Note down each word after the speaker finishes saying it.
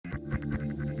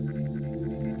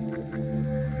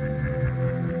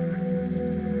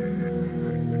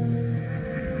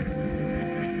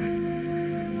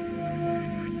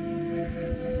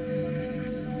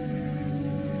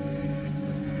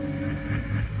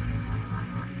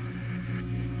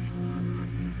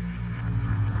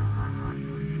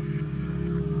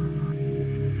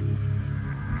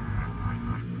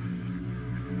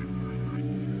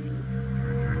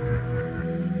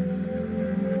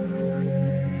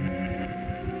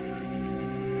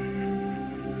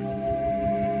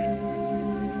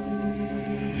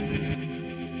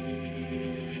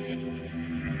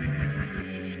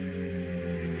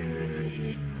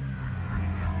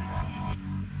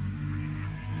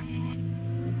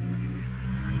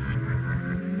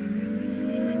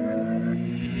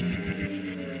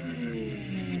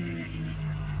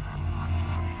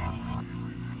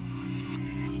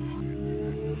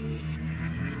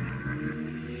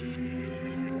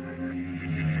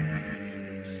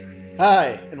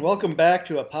Hi, and welcome back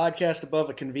to a podcast above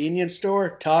a convenience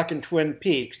store, Talking Twin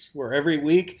Peaks, where every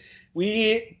week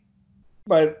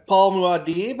by Paul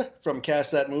Muad'Dib from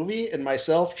Cast That Movie and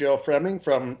myself, Joe Fremming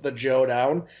from The Joe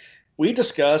Down, we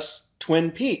discuss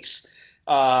Twin Peaks.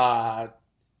 How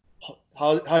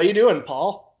you doing,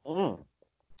 Paul?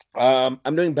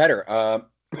 I'm doing better.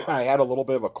 I had a little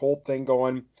bit of a cold thing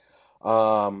going.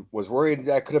 Was worried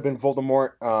that could have been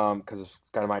Voldemort because of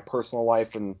kind of my personal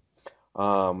life, and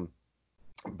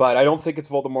but I don't think it's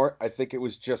Voldemort. I think it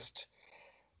was just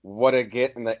what I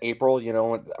get in the April.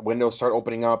 When windows start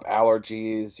opening up,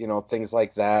 allergies, things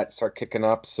like that start kicking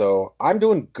up. So I'm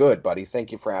doing good, buddy.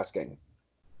 Thank you for asking.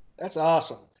 That's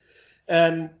awesome.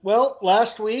 And well,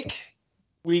 last week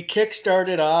we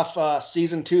kick-started off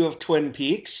season 2 of Twin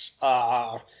Peaks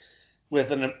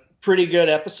with a pretty good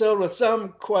episode with some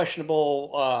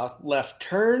questionable left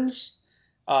turns.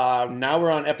 Now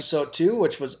we're on episode 2,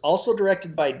 which was also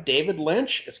directed by David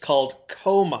Lynch. It's called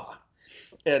Coma.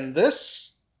 And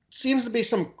this seems to be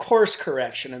some course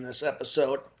correction in this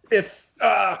episode,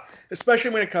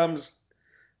 especially when it comes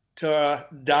to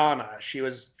Donna. She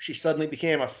suddenly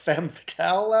became a femme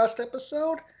fatale last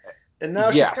episode, and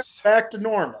now she's kind of back to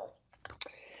normal.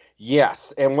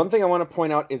 Yes, and one thing I want to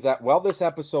point out is that while this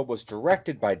episode was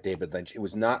directed by David Lynch, it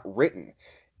was not written.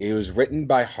 It was written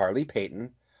by Harley Peyton,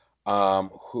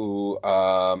 who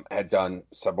had done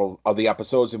several of the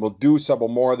episodes and will do several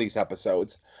more of these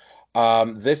episodes.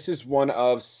 This is one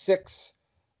of 6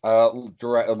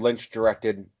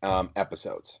 Lynch-directed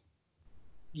episodes.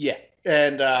 Yeah,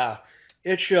 and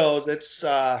it shows it's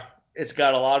got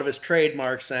a lot of his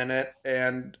trademarks in it,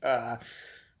 and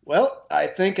well, I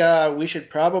think we should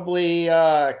probably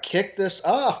kick this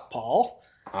off, Paul.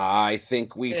 I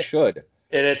think we should.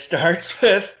 And it starts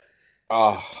with,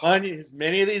 as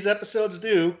many of these episodes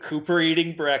do, Cooper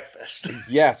eating breakfast.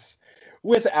 Yes,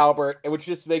 with Albert, which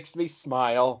just makes me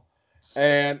smile.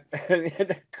 And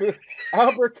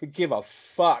Albert could give a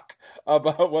fuck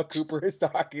about what Cooper is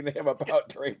talking to him about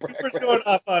during breakfast. Cooper's going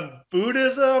off on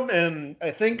Buddhism and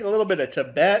I think a little bit of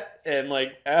Tibet, and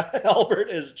like Albert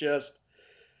is just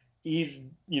he's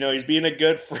being a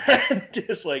good friend.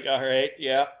 Just like, all right,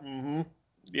 yeah,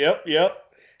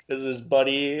 yep. As his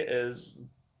buddy is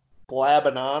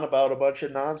blabbing on about a bunch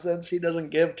of nonsense he doesn't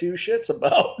give 2 shits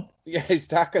about. Yeah, he's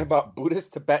talking about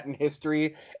Buddhist Tibetan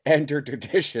history and their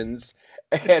traditions,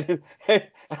 and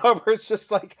Albert's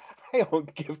just like, I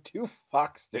don't give 2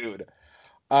 fucks, dude.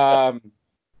 And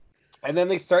then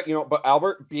they start, but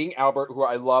Albert being Albert, who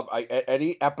I love,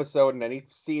 any episode and any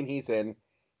scene he's in,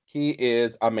 he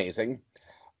is amazing.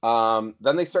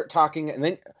 Then they start talking, and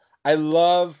then I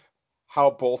love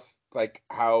how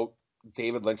how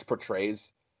David Lynch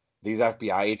portrays these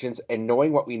FBI agents, and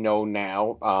knowing what we know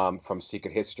now from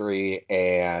Secret History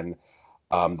and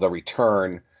The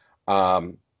Return,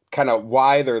 kind of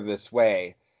why they're this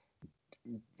way.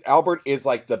 Albert is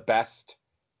like the best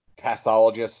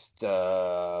pathologist,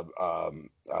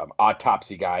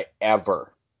 autopsy guy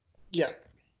ever. Yeah.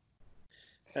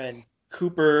 And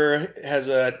Cooper has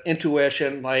an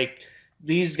intuition, like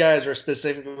these guys are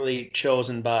specifically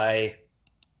chosen by,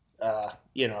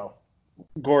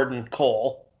 Gordon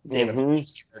Cole, David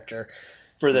Lynch's character,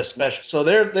 for this special. So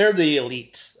they're the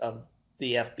elite of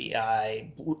the FBI,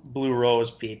 Blue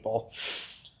Rose people.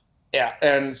 Yeah,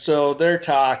 and so they're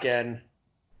talking,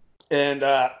 and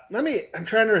I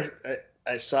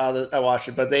saw that, I watched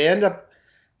it, but they end up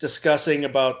discussing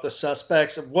about the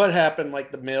suspects of what happened,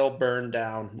 like the mill burned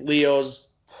down. Leo's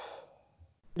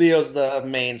the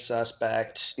main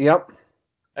suspect. Yep.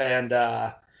 And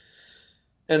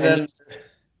then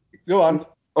go on.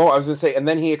 Oh, I was going to say, and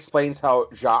then he explains how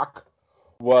Jacques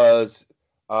was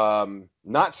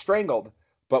not strangled,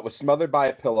 but was smothered by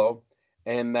a pillow,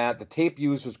 and that the tape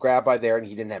used was grabbed by there, and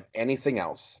he didn't have anything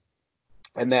else.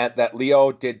 And that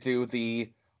Leo did do the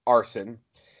arson,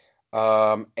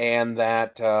 and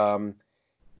that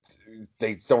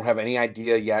they don't have any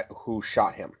idea yet who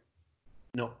shot him.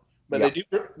 No, but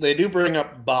they do bring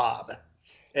up Bob.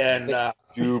 And they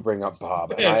do bring up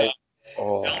Bob. And,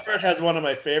 Albert has one of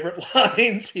my favorite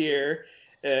lines here,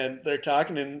 and they're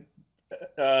talking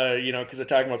because they're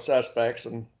talking about suspects,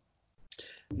 and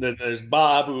then there's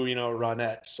Bob, who,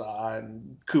 Ronette saw,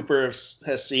 and Cooper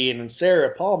has seen, and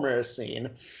Sarah Palmer has seen,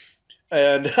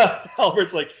 and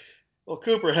Albert's like, well,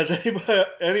 Cooper, has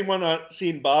anyone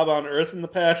seen Bob on Earth in the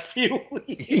past few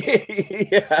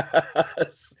weeks?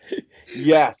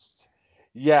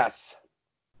 Yes.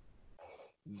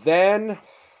 Then...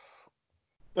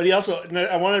 But he also,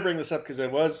 I wanted to bring this up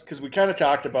because we kind of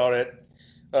talked about it.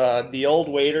 The old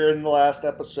waiter in the last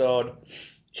episode,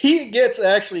 he gets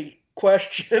actually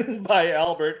question by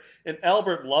Albert, and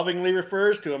Albert lovingly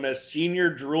refers to him as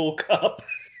Senior Drool Cup.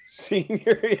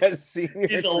 Senior.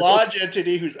 He's a lodge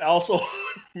entity who's also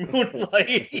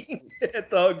moonlighting at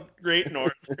the Great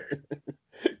North.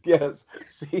 Yes,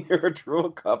 Senior Drool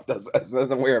Cup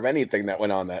doesn't aware of anything that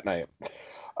went on that night.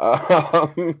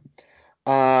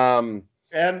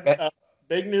 And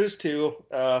big news too,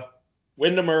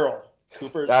 Wyndham Earl.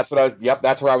 Cooper's. That's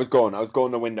where I was going. I was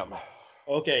going to Wyndham.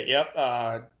 Okay,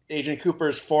 yep. Agent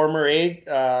Cooper's former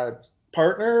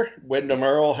partner, Wyndham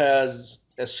Earl, has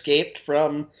escaped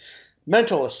from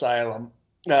mental asylum.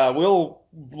 We'll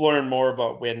learn more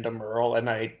about Wyndham Earl,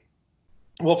 and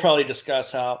we'll probably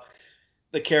discuss how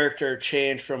the character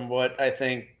changed from what I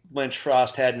think Lynch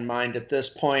Frost had in mind at this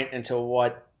point into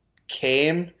what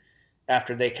came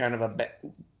after they kind of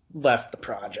left the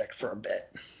project for a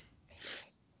bit.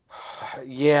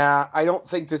 Yeah, I don't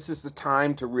think this is the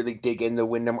time to really dig into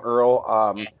Wyndham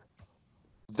Earl.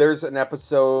 There's an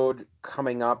episode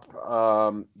coming up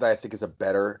that I think is a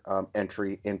better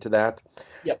entry into that.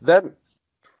 Yep. Then,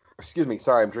 excuse me,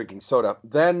 sorry, I'm drinking soda.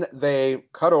 Then they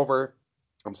cut over,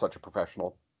 I'm such a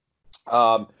professional,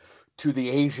 to the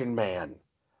Asian man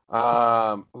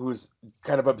who's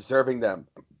kind of observing them.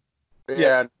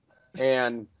 Yeah.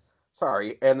 And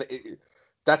sorry,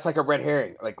 that's like a red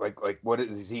herring. Like what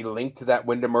is he linked to that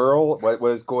Wyndham Earl? What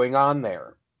is going on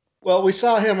there? Well, we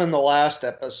saw him in the last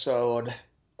episode.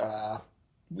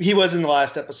 He was in the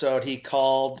last episode. He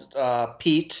called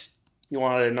Pete. He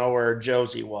wanted to know where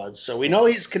Josie was. So we know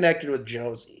he's connected with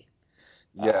Josie.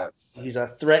 Yes. He's a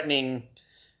threatening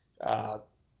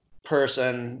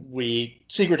person.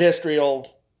 Secret History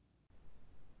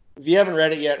if you haven't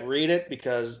read it yet, read it,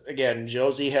 because again,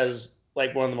 Josie has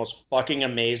like one of the most fucking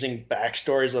amazing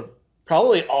backstories of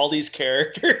probably all these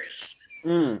characters.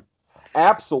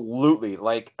 Absolutely.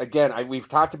 Like, again, we've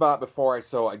talked about it before,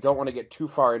 so I don't want to get too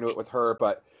far into it with her,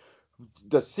 but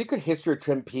the Secret History of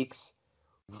Twin Peaks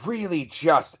really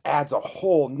just adds a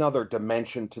whole nother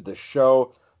dimension to the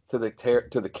show, to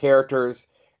the characters,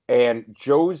 and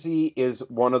Josie is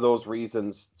one of those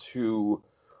reasons to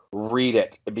read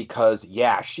it, because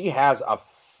yeah, she has a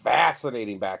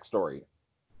fascinating backstory.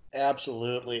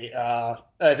 Absolutely. I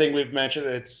think we've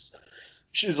mentioned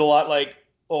she's a lot like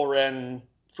Oren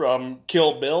from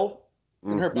Kill Bill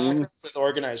in her background with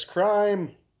organized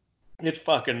crime. It's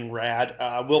fucking rad.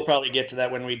 We'll probably get to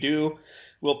that when we do.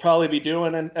 We'll probably be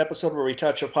doing an episode where we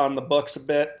touch upon the books a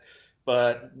bit,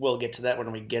 but we'll get to that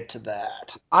when we get to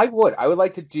that. I would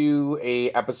like to do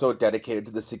a episode dedicated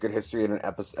to the Secret History and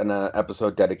an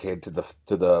episode dedicated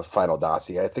to the final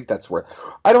dossier. I think that's where.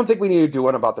 I don't think we need to do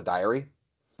one about the diary.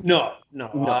 No.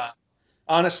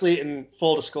 Honestly, in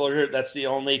full disclosure, that's the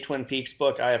only Twin Peaks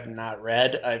book I have not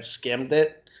read. I've skimmed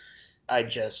it. I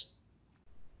just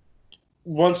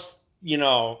once you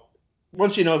know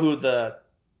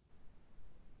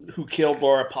who killed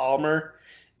Laura Palmer,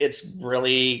 it's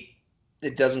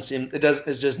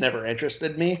just never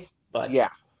interested me. But yeah,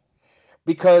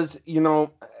 because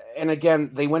and again,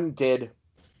 they went and did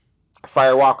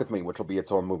Fire Walk with Me, which will be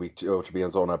its own movie too, which will be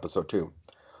its own episode too.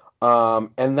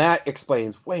 And that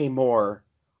explains way more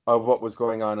of what was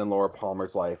going on in Laura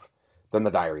Palmer's life than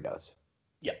the diary does.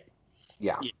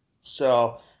 Yeah.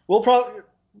 So we'll probably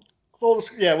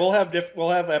we'll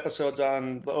have episodes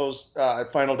on those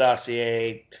final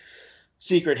dossier,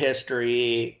 Secret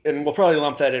History, and we'll probably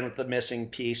lump that in with the missing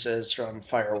pieces from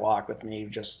Fire Walk with Me.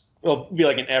 It'll be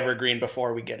like an evergreen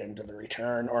before we get into the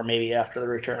return, or maybe after the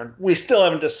return. We still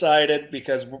haven't decided,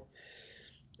 because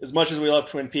as much as we love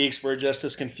Twin Peaks, we're just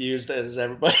as confused as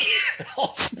everybody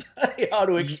else how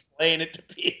to explain it to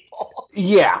people.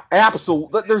 Yeah,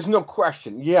 absolutely. There's no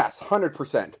question. Yes,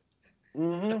 100%.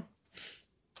 Mm-hmm.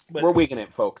 We're weaking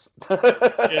it, folks.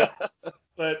 Yeah.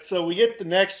 But so we get the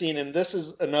next scene, and this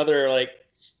is another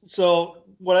so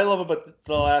what I love about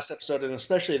the last episode, and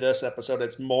especially this episode,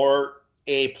 it's more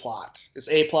A-plot. It's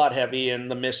A-plot heavy,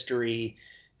 and the mystery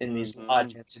in these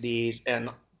lodge entities and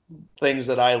things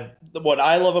what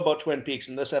I love about Twin Peaks,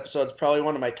 and this episode is probably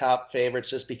one of my top favorites,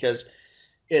 just because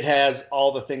it has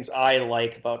all the things I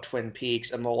like about Twin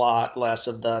Peaks and a lot less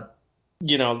of the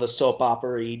soap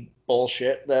opera-y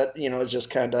bullshit that is just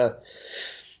kind of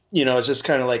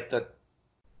like the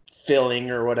filling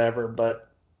or whatever. But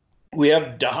we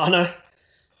have Donna.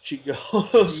 She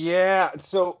goes. Yeah,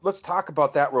 so let's talk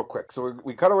about that real quick. So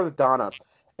we cut over to Donna,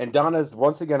 and Donna's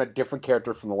once again a different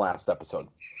character from the last episode.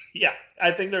 Yeah,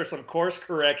 I think there's some course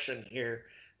correction here.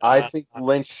 I think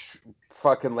Lynch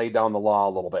fucking laid down the law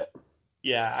a little bit.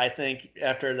 Yeah, I think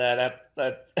after that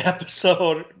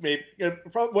episode, maybe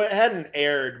it hadn't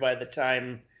aired by the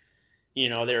time they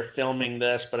were filming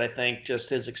this, but I think just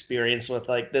his experience with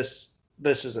like this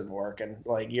isn't working.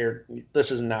 Like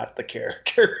this is not the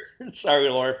character. Sorry,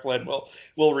 Laura Flynn.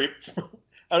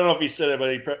 I don't know if he said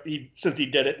it, but he since he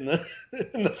did it in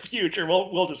the future,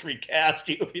 we'll just recast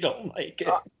you if you don't like it.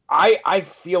 I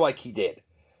feel like he did.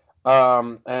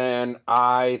 And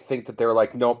I think that they're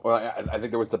like, nope. I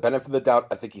think there was the benefit of the doubt.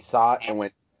 I think he saw it and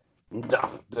went,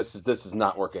 no, this is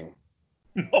not working.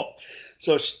 No.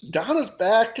 So Donna's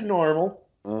back to normal.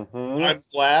 Mm-hmm. I'm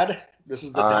glad. This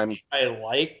is the Donna I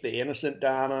like, the innocent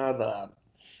Donna.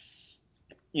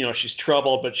 She's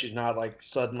troubled, but she's not like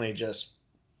suddenly just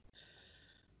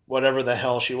whatever the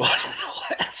hell she was in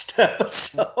the last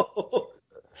episode.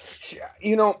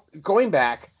 Going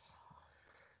back,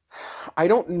 I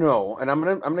don't know, and I'm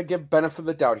gonna give benefit of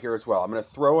the doubt here as well. I'm gonna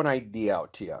throw an idea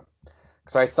out to you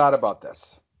because I thought about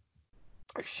this.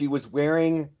 She was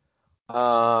wearing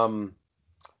Donna's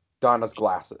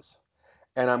glasses,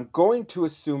 and I'm going to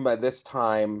assume by this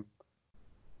time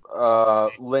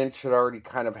Lynch had already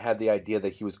kind of had the idea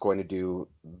that he was going to do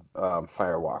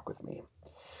Fire Walk with Me.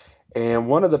 And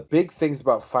one of the big things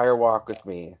about Fire Walk with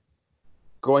Me,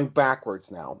 going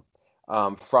backwards now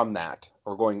from that,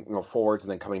 or going forwards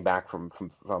and then coming back from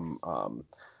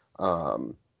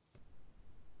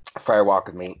Fire Walk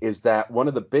with Me, is that one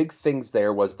of the big things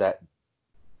there was that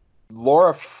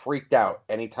Laura freaked out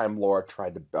anytime Donna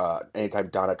tried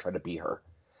to be her,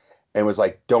 and was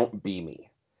like, "Don't be me."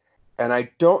 And I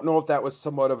don't know if that was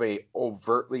somewhat of a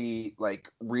overtly,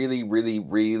 like, really, really,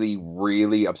 really,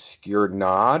 really obscure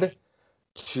nod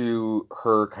to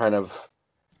her kind of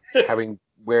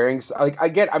wearing, like,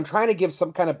 I'm trying to give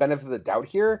some kind of benefit of the doubt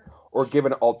here, or give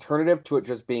an alternative to it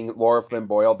just being Laura Flynn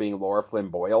Boyle being Laura Flynn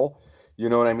Boyle. You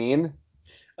know what I mean?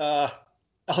 I'll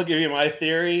give you my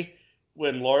theory.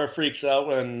 When Laura freaks out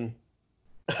when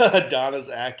Donna's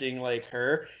acting like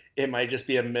her, it might just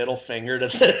be a middle finger to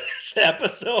this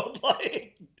episode.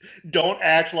 Like, don't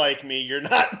act like me. You're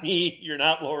not me. You're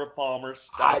not Laura Palmer.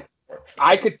 Stop.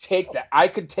 I could take that. I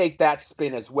could take that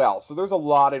spin as well. So there's a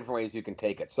lot of different ways you can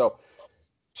take it. So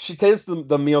she takes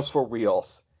the Meals for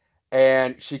Reels,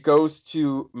 and she goes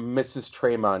to Mrs.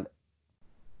 Tremont.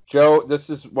 Joe, this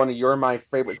is one of my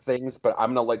favorite things, but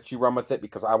I'm gonna let you run with it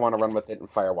because I want to run with it and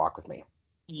Fire Walk with Me.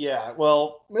 Yeah,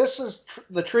 well,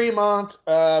 the Tremont.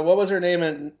 What was her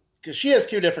name? Because she has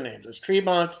two different names. It's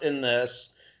Tremont in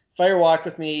this. Fire Walk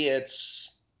with Me.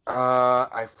 It's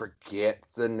I forget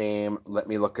the name. Let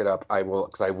me look it up. I will,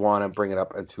 because I want to bring it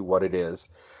up into what it is.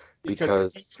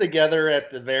 Because it's together at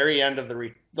the very end of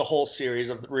the whole series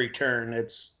of the Return.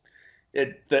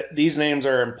 These names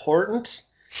are important.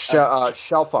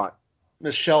 Chalfont.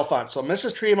 Miss Chalfont. So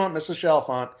Mrs. Tremont, Mrs.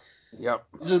 Chalfont. Yep.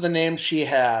 These are the names she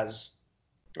has.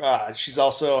 She's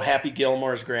also Happy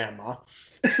Gilmore's grandma.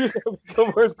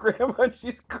 Gilmore's grandma.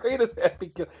 She's great as Happy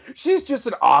Gilmore. She's just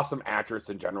an awesome actress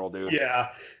in general, dude. Yeah.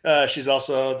 She's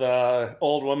also the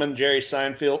old woman Jerry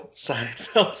Seinfeld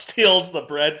steals the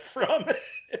bread from.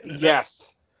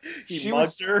 Yes. He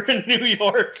mugged her in New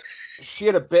York. She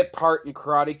had a bit part in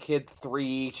Karate Kid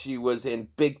 3. She was in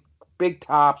Big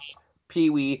Top,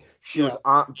 Pee-wee. She was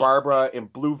Aunt Barbara in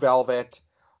Blue Velvet.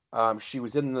 She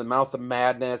was in The Mouth of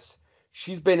Madness.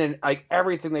 She's been in like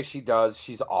everything that she does.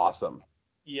 She's awesome.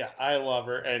 Yeah, I love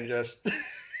her, and just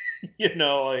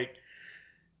I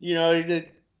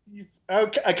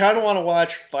kind of want to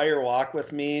watch Fire Walk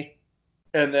with Me,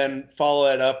 and then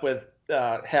follow it up with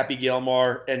Happy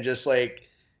Gilmore, and just like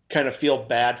kind of feel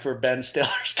bad for Ben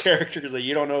Stiller's character because like,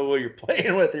 you don't know who you're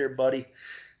playing with here, buddy.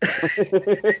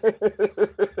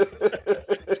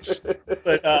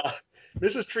 But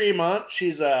Mrs. Tremont,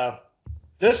 she's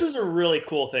this is a really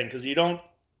cool thing because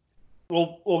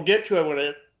we'll get to it when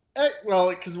it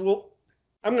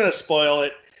I'm gonna spoil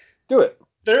it. Do it.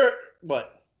 I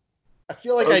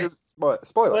feel like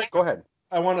spoil it. Go ahead.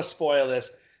 I want to spoil this.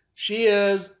 She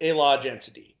is a lodge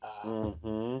entity.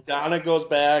 Donna goes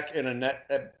back in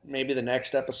maybe the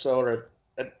next episode or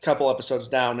a couple episodes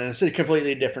down, and it's a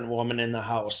completely different woman in the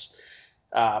house.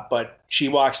 But she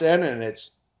walks in, and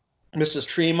it's Mrs.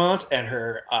 Tremont and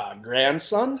her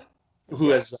grandson,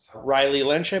 who is Riley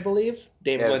Lynch, I believe.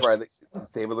 David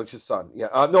Lynch's son. Yeah.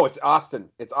 No, it's Austin.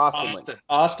 It's Austin Lynch.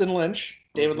 Austin Lynch.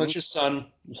 David Lynch's son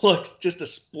looks just a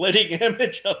splitting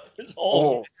image of his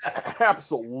own. Oh,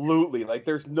 absolutely. Like,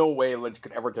 there's no way Lynch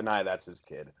could ever deny that's his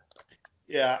kid.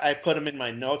 Yeah, I put him in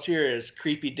my notes here as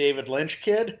creepy David Lynch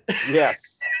kid.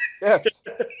 Yes. Yes.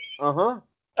 Uh-huh.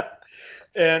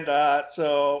 And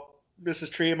so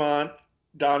Mrs. Tremont,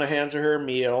 Donna hands her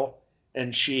meal,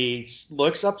 and she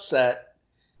looks upset,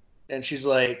 and she's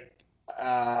like,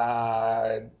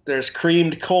 there's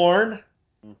creamed corn.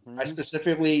 I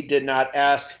specifically did not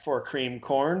ask for creamed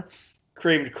corn.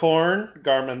 Creamed corn,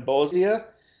 Garmonbozia,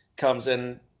 comes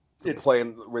in To play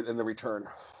in the return.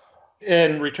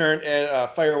 in return and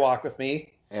Fire Walk with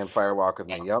Me. And Firewalk with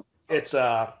Me, yep. It's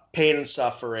pain and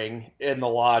suffering in the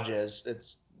lodges.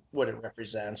 It's what it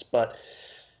represents. But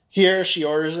here she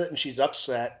orders it and she's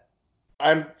upset.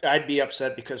 I'd be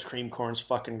upset because cream corn's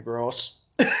fucking gross.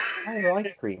 I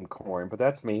like cream corn, but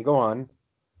that's me. Go on.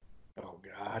 Oh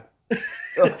God.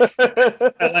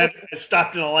 I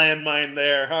stopped in a landmine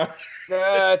there, huh?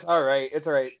 That's all right. It's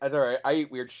all right. That's all right. I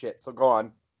eat weird shit, so go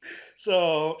on.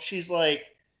 So she's like,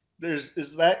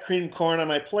 is that cream corn on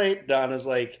my plate? Donna's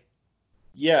like,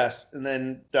 yes. And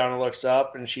then Donna looks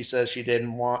up and she says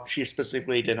she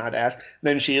specifically did not ask.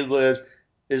 Then she says,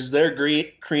 is there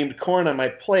creamed corn on my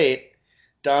plate?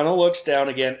 Donna looks down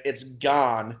again. It's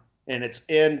gone. And it's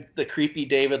in the creepy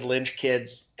David Lynch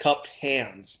kid's cupped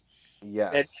hands.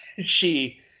 Yes. And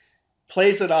she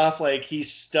plays it off like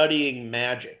he's studying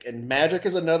magic. And magic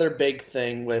is another big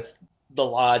thing with the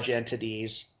lodge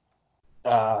entities.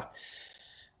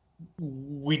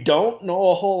 We don't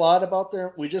know a whole lot about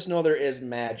them. We just know there is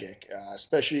magic.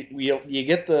 Especially, you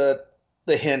get the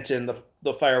hint in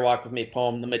the Fire Walk with Me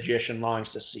poem, The Magician Longs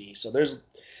to See. So there's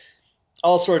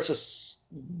all sorts of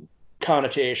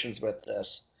connotations with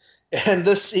this. And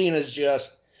this scene is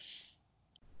just,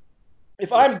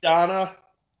 if I'm Donna,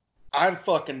 I'm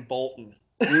fucking bolting.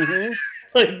 Mm-hmm.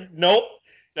 Like, nope.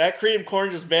 That cream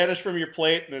corn just vanished from your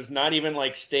plate and there's not even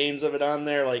like stains of it on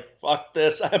there. Like, fuck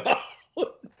this. I'm out.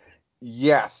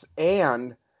 Yes.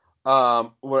 And,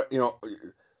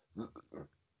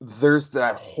 there's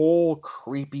that whole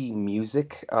creepy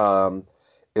music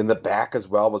in the back as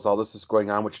well as all this is going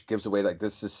on, which gives away like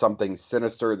this is something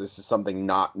sinister. This is something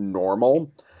not normal.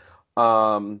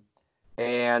 And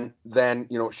then,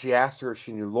 she asked her if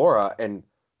she knew Laura, and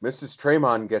Mrs.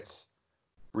 Tremont gets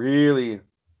really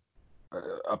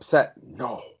upset.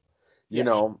 No, you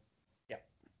know. Yeah.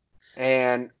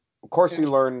 And of course, we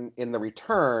learn in the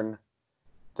return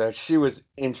that she was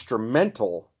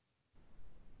instrumental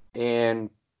in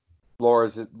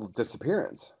Laura's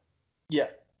disappearance. Yeah.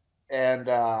 And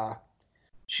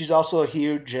she's also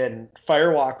huge in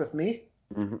Fire Walk with Me.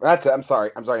 Mm-hmm. I'm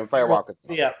sorry, in Firewalk with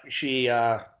Me. Yeah, she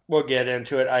we'll get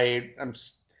into it.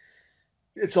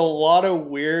 It's a lot of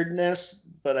weirdness,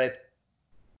 but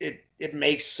it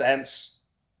makes sense.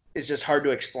 It's just hard to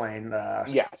explain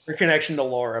Yes. her connection to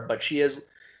Laura, but she is,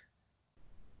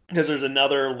 because there's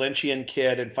another Lynchian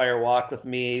kid in Fire Walk with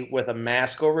Me with a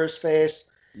mask over his face.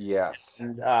 Yes.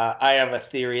 And I have a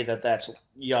theory that that's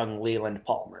young Leland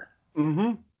Palmer.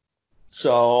 Mm-hmm.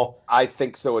 So I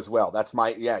think so as well. That's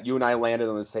you and I landed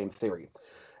on the same theory.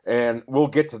 And we'll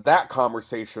get to that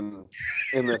conversation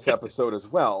in this episode as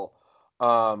well.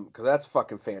 Because that's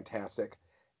fucking fantastic.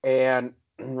 And,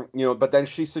 but then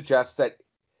she suggests that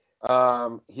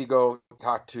he go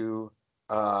talk to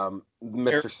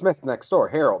Mr. Smith next door,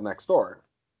 Harold next door.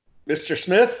 Mr.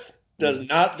 Smith does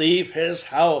not leave his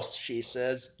house, she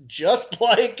says, just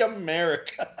like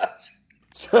America.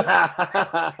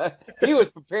 He was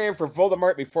preparing for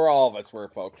Voldemort before all of us were,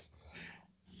 folks.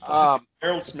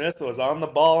 Harold Smith was on the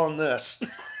ball on this.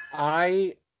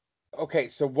 Okay,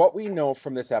 so what we know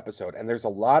from this episode, and there's a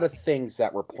lot of things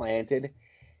that were planted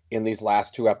in these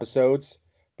last two episodes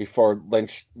before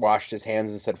Lynch washed his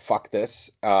hands and said, fuck this,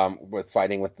 with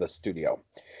fighting with the studio.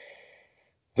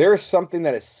 There is something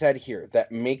that is said here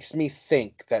that makes me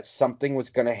think that something was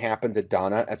going to happen to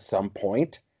Donna at some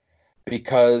point,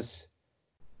 because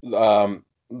the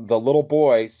little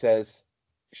boy says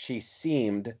she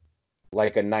seemed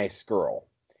like a nice girl,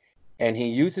 and he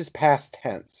uses past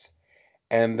tense,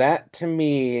 and that to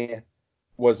me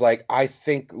was like, I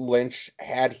think Lynch,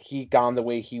 had he gone the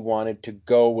way he wanted to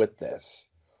go with this,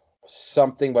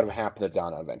 something would have happened to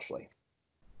Donna eventually.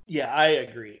 Yeah, I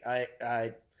agree.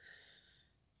 I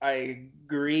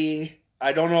agree.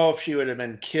 I don't know if she would have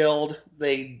been killed.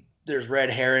 There's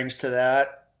red herrings to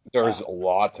that. There's a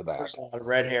lot to that. There's a lot of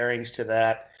red herrings to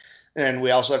that. And we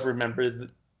also have to remember,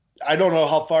 I don't know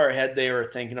how far ahead they were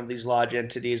thinking of these lodge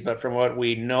entities, but from what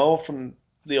we know from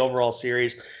the overall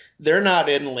series, they're not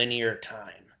in linear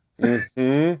time.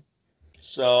 Mm-hmm.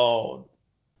 So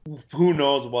who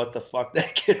knows what the fuck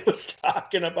that kid was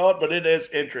talking about, but it is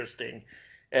interesting.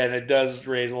 And it does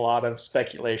raise a lot of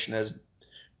speculation as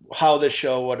how the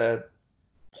show would have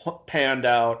panned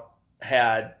out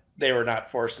had they were not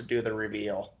forced to do the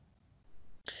reveal.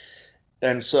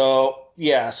 And so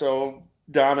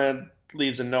Donna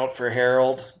leaves a note for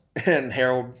Harold, and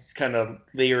Harold's kind of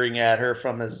leering at her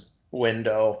from his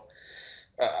window.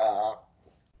 I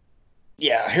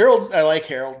like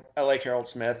Harold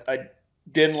Smith.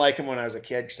 didn't like him when I was a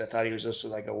kid because I thought he was just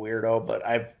like a weirdo, but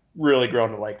I've really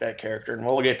grown to like that character, and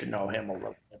we'll get to know him a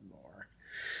little bit more.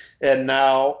 And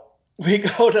now we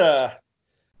go to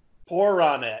poor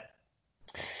Ronette.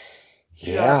 Just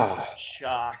Yeah.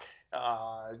 shock.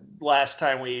 Last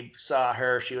time we saw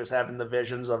her, she was having the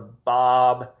visions of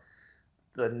Bob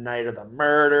the night of the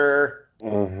murder.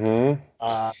 Mm-hmm.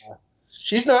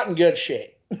 She's not in good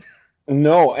shape.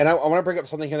 No, and I want to bring up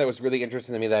something here that was really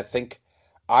interesting to me that I think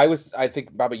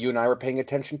Baba, you and I were paying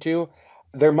attention to.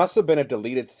 There must have been a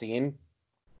deleted scene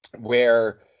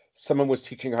where someone was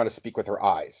teaching her how to speak with her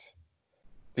eyes,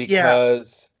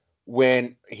 because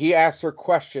when he asks her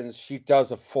questions, she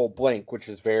does a full blink, which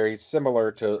is very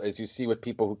similar to as you see with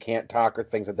people who can't talk or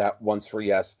things like that. Once for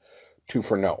yes, two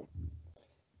for no.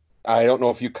 I don't know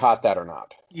if you caught that or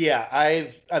not. Yeah,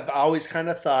 I've always kind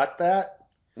of thought that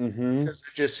Mm-hmm. because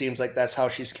it just seems like that's how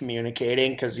she's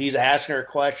communicating because he's asking her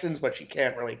questions, but she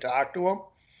can't really talk to him.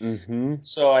 Mm-hmm.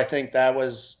 So I think that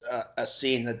was a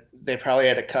scene that they probably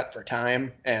had to cut for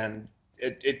time, and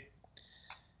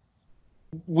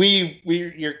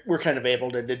we're kind of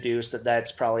able to deduce that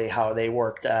that's probably how they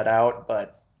worked that out.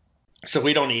 But so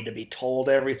we don't need to be told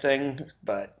everything,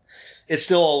 but it's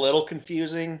still a little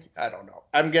confusing. I don't know.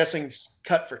 I'm guessing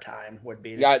cut for time would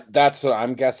be. Yeah, that's what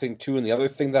I'm guessing too. And the other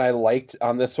thing that I liked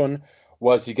on this one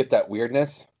was you get that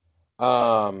weirdness.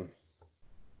 But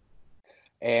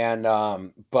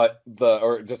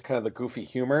or just kind of the goofy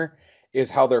humor is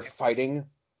how they're fighting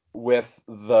with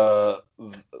the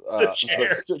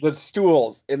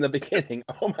stools in the beginning.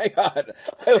 Oh my god,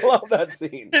 I love that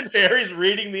scene. And Harry's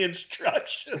reading the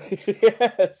instructions.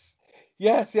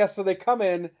 yes. So they come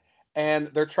in and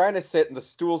they're trying to sit, and the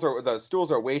stools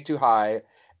are way too high,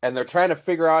 and they're trying to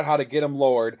figure out how to get them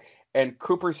lowered. And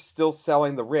Cooper's still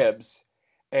selling the ribs,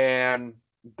 and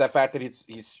the fact that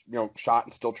he's shot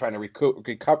and still trying to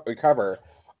recover.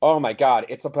 Oh my god,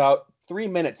 it's about 3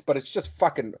 minutes, but it's just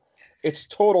fucking. It's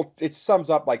total. It sums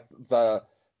up like the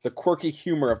quirky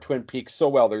humor of Twin Peaks so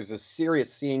well. There's a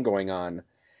serious scene going on,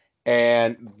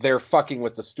 and they're fucking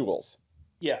with the stools.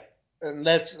 Yeah, and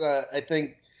that's I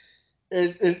think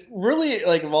it's really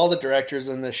like of all the directors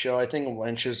in this show, I think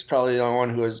Lynch is probably the only one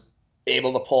who is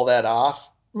able to pull that off.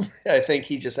 I think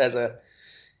he just has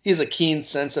he's a keen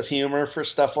sense of humor for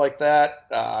stuff like that.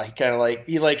 He kind of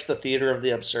he likes the theater of the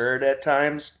absurd at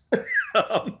times.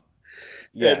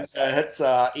 Yes. And,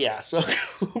 yeah. So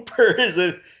Cooper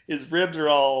his ribs are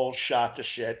all shot to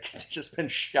shit because he's just been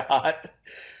shot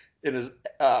in his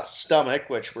stomach,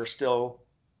 which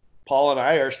Paul and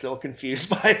I are still confused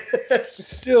by this.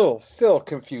 Still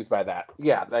confused by that.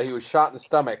 Yeah, that he was shot in the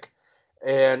stomach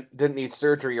and didn't need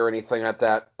surgery or anything like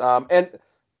that. And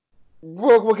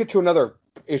we'll get to another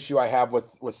issue I have with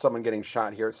someone getting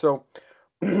shot here. So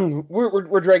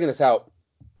we're dragging this out.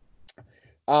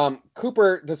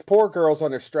 Cooper, this poor girl's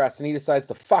under stress, and he decides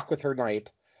to fuck with her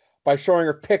night by showing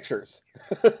her pictures.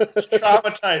 It's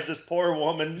traumatized this poor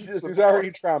woman. She's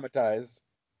already traumatized.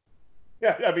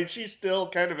 Yeah, I mean, she's still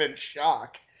kind of in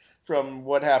shock from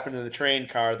what happened in the train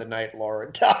car the night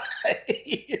Laura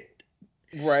died.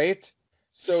 Right?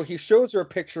 So he shows her a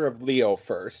picture of Leo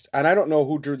first, and I don't know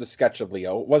who drew the sketch of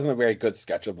Leo. It wasn't a very good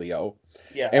sketch of Leo.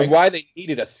 Yeah. And why they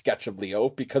needed a sketch of Leo,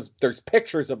 because there's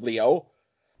pictures of Leo.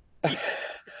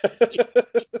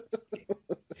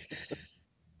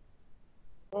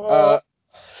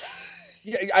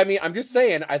 Yeah, I mean, I'm just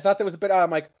saying, I thought that was a bit odd.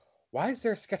 I'm like, why is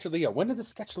there a sketch of Leo? When did the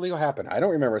sketch of Leo happen? I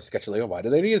don't remember a sketch of Leo. Why do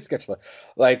they need a sketch of Leo?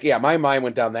 Like, yeah, my mind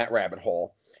went down that rabbit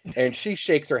hole. And she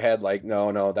shakes her head like,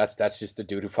 no, that's just the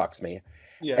dude who fucks me.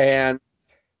 Yeah. And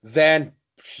then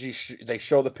they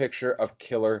show the picture of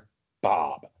Killer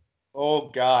Bob. Oh,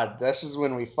 God. This is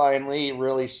when we finally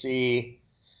really see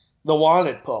the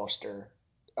wanted poster.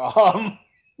 And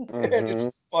it's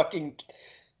fucking...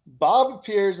 Bob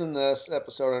appears in this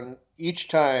episode, and each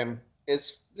time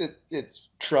it's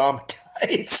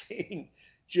traumatizing.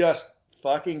 Just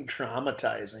fucking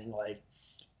traumatizing. Like,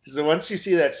 so once you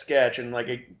see that sketch, and like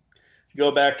you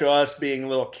go back to us being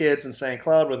little kids in St.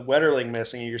 Cloud with Wetterling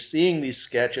missing, and you're seeing these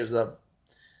sketches of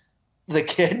the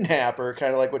kidnapper,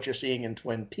 kind of like what you're seeing in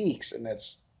Twin Peaks, and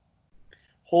it's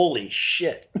holy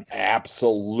shit.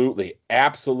 Absolutely.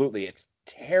 It's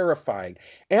terrifying.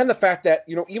 And the fact that,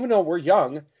 even though we're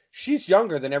young, she's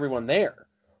younger than everyone there,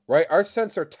 right? Our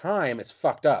sense of time is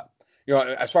fucked up.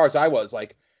 As far as I was,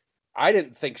 like, I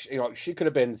didn't think, she could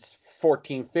have been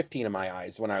 14, 15 in my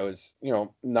eyes when I was,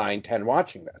 9, 10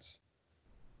 watching this.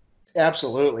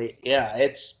 Absolutely. Yeah,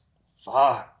 it's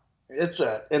fuck.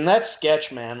 And that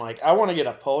sketch, man, like, I want to get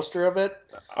a poster of it.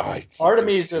 Part of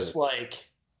me is just like,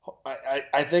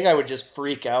 I think I would just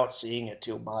freak out seeing it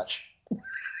too much.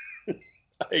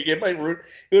 Like, it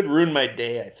would ruin my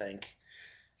day, I think.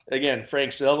 Again,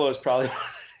 Frank Silva is probably,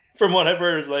 from what I've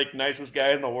heard, is like nicest guy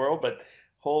in the world, but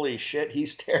holy shit,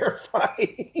 he's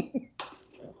terrifying.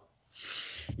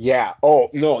 Yeah. Oh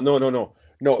no.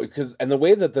 Because and the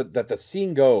way that the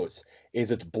scene goes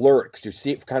is it's blurred because you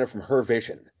see it kind of from her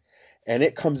vision, and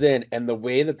it comes in, and the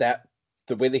way that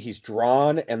he's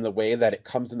drawn and the way that it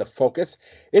comes into focus,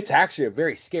 it's actually a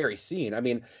very scary scene. I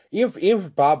mean, even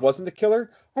if Bob wasn't the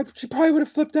killer, she probably would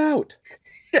have flipped out.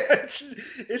 Yeah,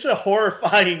 it's a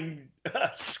horrifying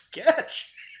sketch.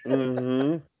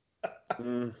 Mm-hmm.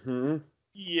 Mm-hmm.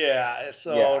 Yeah,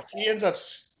 so Yeah. she ends up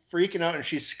freaking out and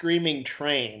she's screaming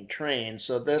train, train.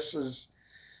 So Yeah.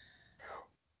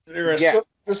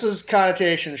 this is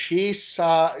connotation. She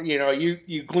saw,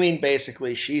 you glean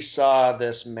basically she saw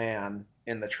this man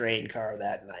in the train car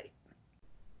that night.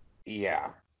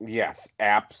 Yeah. Yes.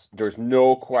 Apps. There's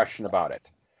no question about it.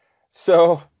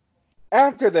 So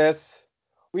after this,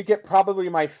 we get probably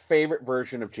my favorite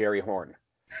version of Jerry Horn.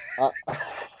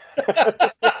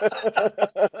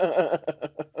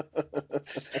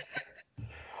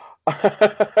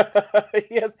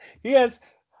 he has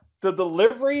the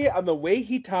delivery on the way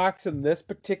he talks in this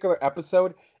particular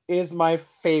episode is my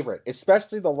favorite,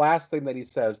 especially the last thing that he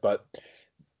says. But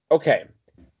okay,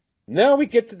 now we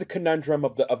get to the conundrum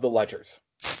of the ledgers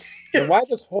and why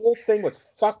this whole thing was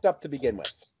fucked up to begin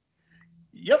with.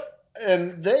 Yep,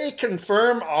 and they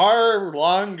confirm our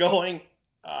long-going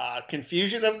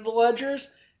confusion of the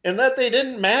ledgers and that they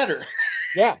didn't matter.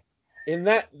 Yeah, in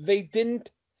that they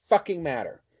didn't fucking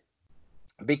matter.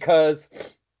 Because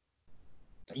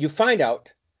you find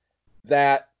out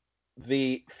that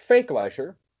the fake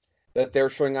ledger that they're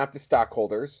showing out to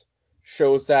stockholders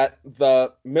shows that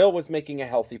the mill was making a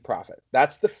healthy profit.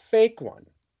 That's the fake one.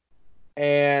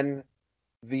 And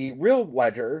the real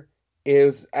ledger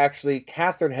is actually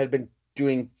Catherine had been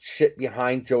doing shit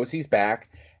behind Josie's back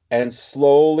and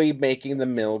slowly making the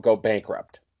mill go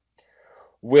bankrupt.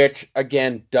 Which,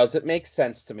 again, doesn't make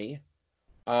sense to me.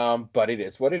 But it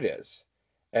is what it is.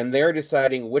 And they're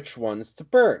deciding which ones to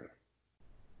burn.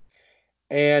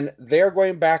 And they're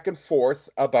going back and forth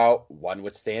about one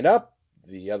would stand up,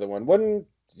 the other one wouldn't.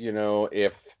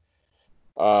 If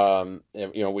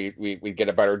we get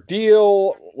a better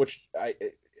deal.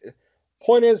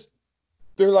 Point is,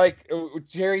 they're like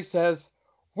Jerry says,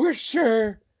 we're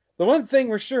sure. The one thing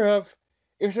we're sure of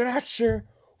is we're not sure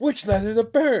which leather to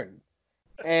burn.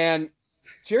 And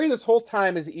Jerry this whole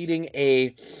time is eating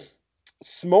a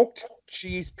smoked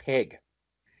cheese pig.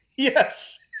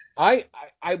 Yes. I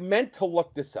meant to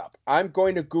look this up. I'm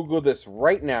going to Google this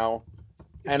right now,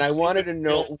 and I wanted to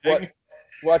know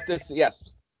what this.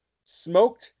 Yes,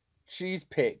 smoked cheese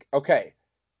pig. Okay,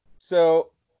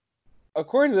 so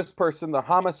according to this person, the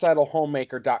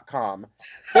homicidalhomemaker.com,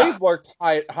 they've worked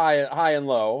high and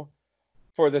low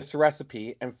for this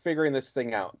recipe and figuring this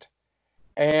thing out,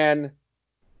 and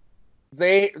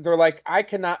they're like, I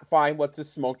cannot find what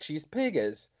this smoked cheese pig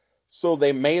is. So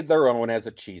they made their own as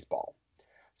a cheese ball.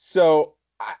 So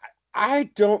I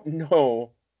don't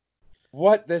know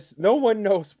what this. No one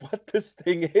knows what this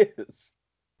thing is.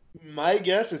 My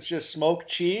guess it's just smoked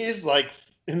cheese, like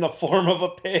in the form of a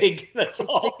pig. That's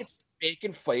all. I think it's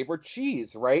bacon flavored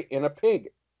cheese, right? In a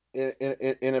pig. In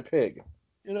a pig.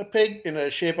 In a pig, in the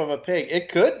shape of a pig. It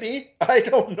could be. I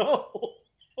don't know.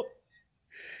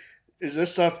 Is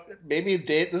this stuff? Maybe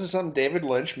this is something David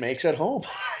Lynch makes at home.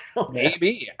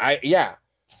 Maybe. Yeah.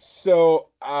 So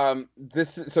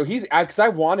because I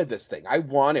wanted this thing. I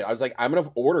was like, I'm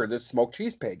gonna order this smoked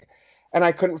cheese pig, and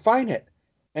I couldn't find it.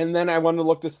 And then I wanted to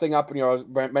look this thing up, and I was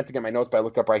meant to get my notes, but I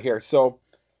looked up right here. So,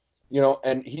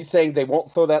 and he's saying they won't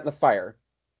throw that in the fire.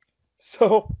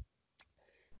 So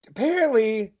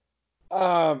apparently,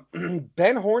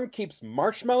 Ben Horn keeps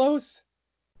marshmallows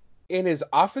in his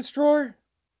office drawer.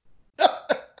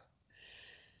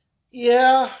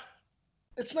 Yeah,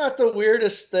 it's not the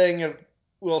weirdest thing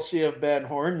we'll see of Ben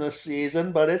Horn this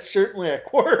season, but it's certainly a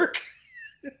quirk.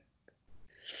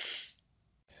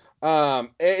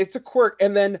 It's a quirk.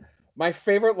 And then my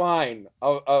favorite line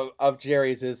of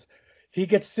Jerry's is he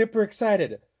gets super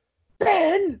excited.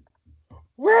 Ben,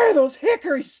 where are those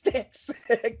hickory sticks?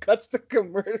 It cuts the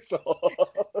commercial.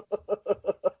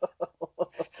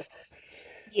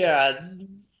 Yeah,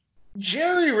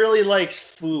 Jerry really likes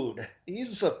food.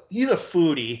 He's a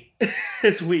foodie,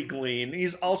 as we glean.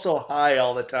 He's also high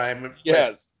all the time.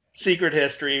 Yes. Secret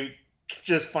History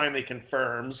just finally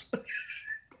confirms.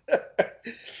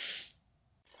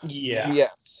 Yeah.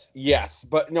 Yes.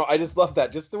 But no, I just love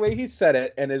that. Just the way he said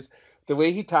it and the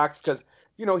way he talks, because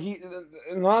he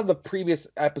in a lot of the previous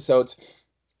episodes.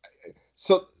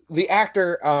 So the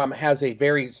actor has a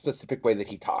very specific way that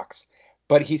he talks,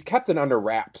 but he's kept it under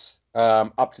wraps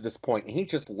up to this point, and he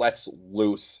just lets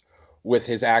loose with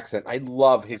his accent. I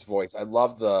love his voice. I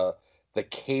love the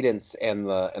cadence and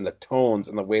the tones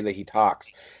and the way that he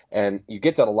talks, and you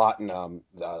get that a lot in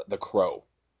the Crow,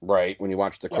 right? When you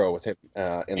watch the Crow with him in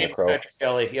the David Crow. Patrick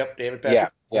Kelly. Yep, David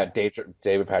Patrick. Yeah,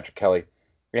 David Patrick Kelly,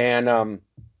 and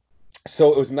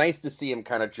so it was nice to see him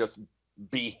kind of just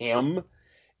be him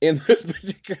in this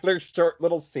particular short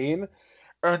little scene.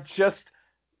 Or just,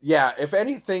 yeah, if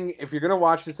anything, if you're going to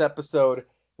watch this episode,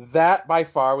 that by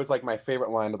far was like my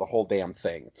favorite line of the whole damn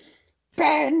thing.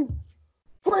 Ben,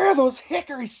 where are those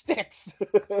hickory sticks?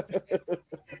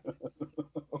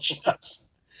 Just,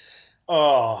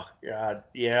 oh, God.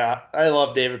 Yeah. I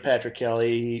love David Patrick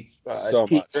Kelly. So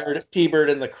much.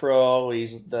 T-Bird in The Crow.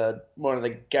 He's one of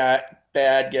the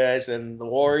bad guys in The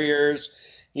Warriors.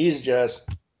 He's just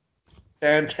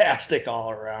fantastic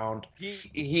all around.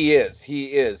 He is.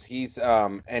 He's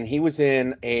and he was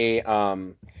in a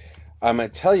I'm gonna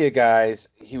tell you guys,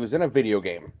 he was in a video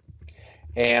game.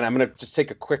 And I'm gonna just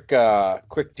take a quick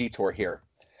detour here.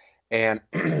 And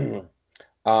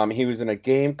he was in a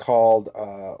game called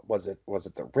was it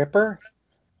the Ripper?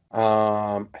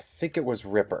 I think it was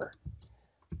Ripper.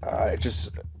 Just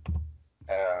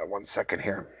 1 second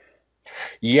here.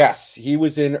 Yes, he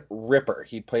was in Ripper.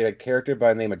 He played a character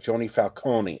by the name of Joni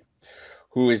Falcone,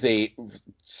 who is a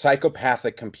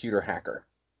psychopathic computer hacker.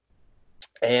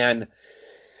 And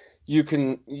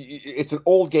it's an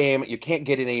old game. You can't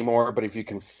get it anymore, but if you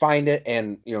can find it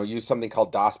and, use something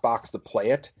called DOSBox to play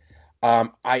it,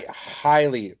 I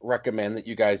highly recommend that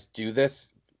you guys do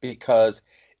this, because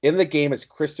in the game is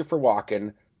Christopher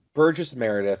Walken, Burgess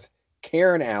Meredith,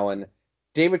 Karen Allen,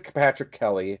 David Patrick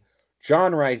Kelly,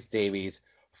 John Rhys Davies,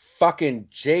 fucking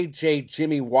JJ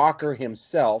Jimmy Walker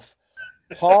himself,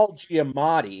 Paul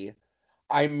Giamatti.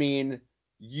 I mean,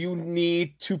 you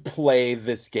need to play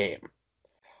this game.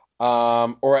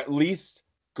 Or at least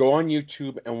go on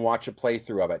YouTube and watch a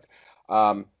playthrough of it.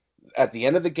 At the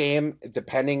end of the game,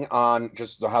 depending on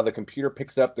just how the computer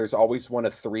picks up, there's always one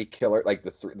of three killer, like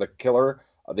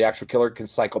the actual killer can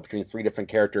cycle between three different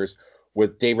characters,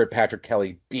 with David Patrick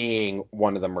Kelly being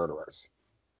one of the murderers.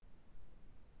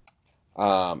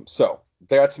 So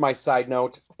that's my side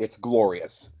note. It's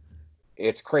glorious.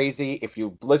 It's crazy. If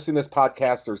you listen to this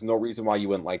podcast, there's no reason why you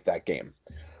wouldn't like that game.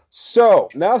 So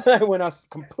now that I went us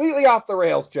completely off the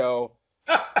rails, Joe,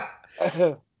 let's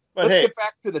get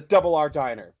back to the Double R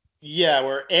Diner. Yeah,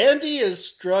 where Andy is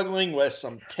struggling with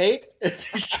some tape as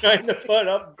he's trying to put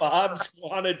up Bob's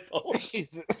wanted post.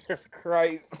 Jesus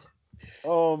Christ.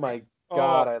 Oh my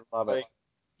God, I love it.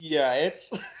 Yeah,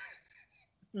 it's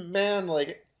man,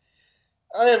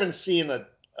 I haven't seen a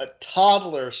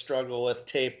toddler struggle with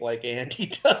tape like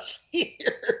Andy does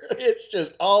here. It's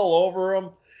just all over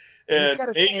him. And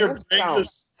Major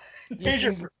Briggs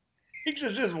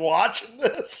is just watching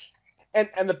this.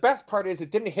 And the best part is,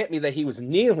 it didn't hit me that he was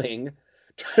kneeling.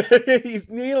 He's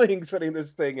kneeling, putting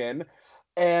this thing in,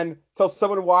 and until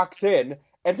someone walks in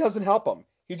and doesn't help him.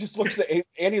 He just looks at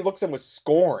Andy looks at him with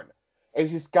scorn. And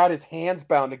he's just got his hands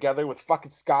bound together with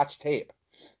fucking Scotch tape.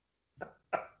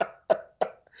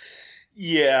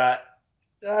 Yeah,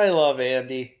 I love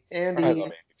Andy. I love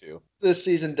Andy too. This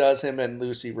season does him and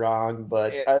Lucy wrong,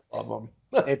 but I love him.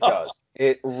 It does.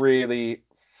 It really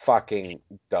fucking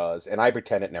does. And I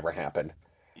pretend it never happened.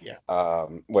 Yeah.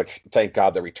 Which, thank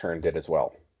God, the return did as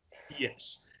well.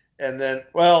 Yes. And then,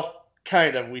 well,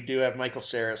 kind of, we do have Michael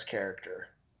Cera's character.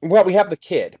 Well, we have the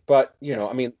kid, but,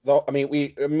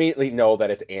 we immediately know that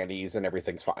it's Andy's and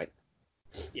everything's fine.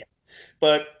 Yeah.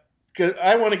 But because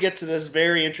I want to get to this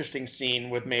very interesting scene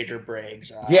with Major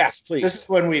Briggs. Yes, please. This is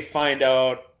when we find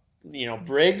out,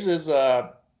 Briggs is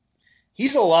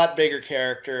he's a lot bigger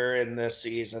character in this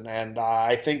season, and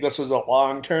I think this was a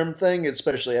long-term thing,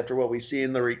 especially after what we see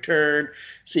in The Return,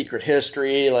 Secret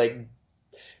History.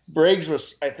 Briggs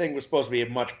was supposed to be a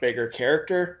much bigger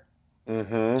character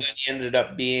than he ended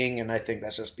up being, and I think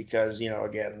that's just because,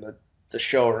 again, the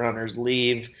showrunners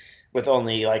leave with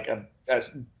only a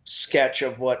sketch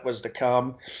of what was to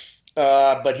come.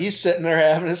 But he's sitting there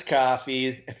having his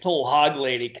coffee, and the log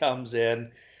lady comes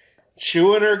in,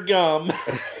 chewing her gum.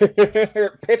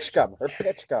 her pitch gum.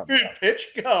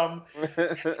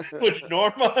 Which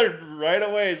Norma right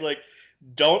away is like,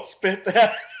 don't spit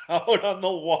that out on the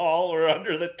wall or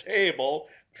under the table.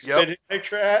 Spit it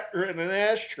in an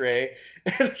ashtray.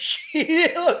 And she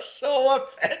looks so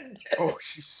offended. Oh,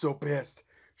 she's so pissed.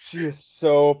 She is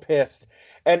so pissed.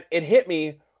 And it hit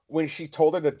me when she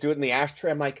told her to do it in the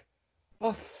ashtray. I'm like,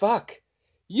 oh, fuck.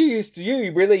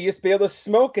 You really used to be able to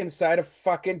smoke inside of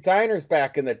fucking diners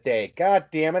back in the day. God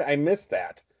damn it, I missed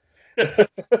that.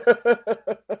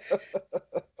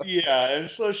 Yeah, and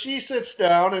so she sits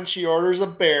down and she orders a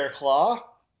bear claw.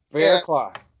 Bear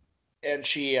claw. And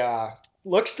she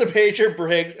looks to Major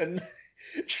Briggs and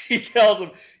she tells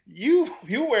him, "You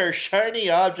wear shiny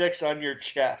objects on your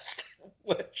chest,"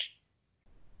 which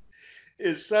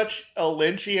is such a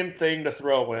Lynchian thing to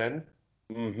throw in.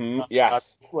 Mm-hmm.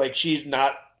 Yes. Like she's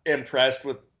not impressed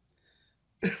with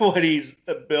what he's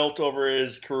built over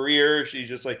his career. She's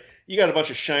just like, "You got a bunch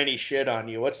of shiny shit on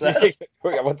you. What's that?"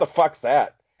 What the fuck's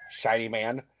that, shiny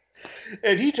man?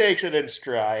 And he takes it in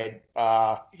stride.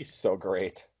 He's so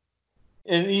great.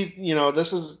 And he's,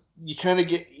 this is, you kind of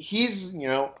get, he's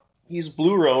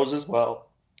Blue Rose as well.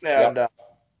 And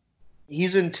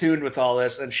he's in tune with all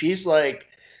this. And she's like,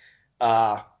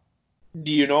 do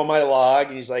you know my log?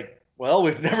 And he's like, well,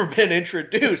 we've never been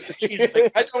introduced. And she's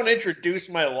like, I don't introduce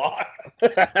my log.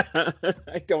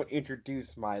 I don't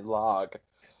introduce my log.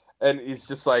 And he's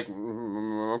just like,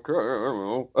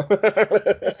 okay.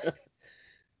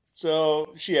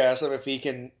 So she asks him if he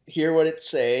can hear what it's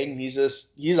saying. He's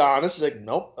honest. He's like,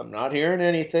 nope, I'm not hearing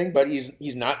anything. But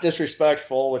he's not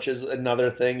disrespectful, which is another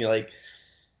thing. Like,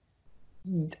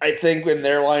 I think in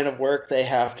their line of work, they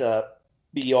have to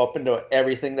be open to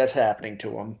everything that's happening to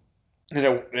them, and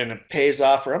it pays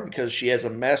off for him because she has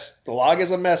the log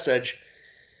has a message.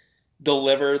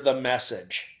 Deliver the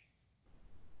message.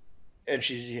 And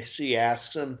she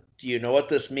asks him, do you know what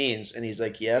this means? And he's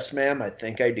like, yes, ma'am, I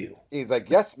think I do. He's like,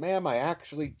 yes, ma'am, I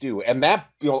actually do. And that,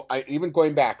 I even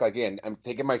going back, again, I'm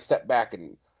taking my step back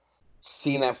and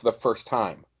seeing that for the first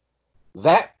time.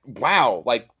 That, wow,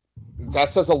 like, that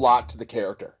says a lot to the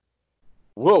character.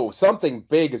 Whoa, something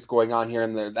big is going on here,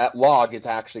 and that log is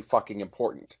actually fucking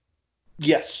important.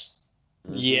 Yes.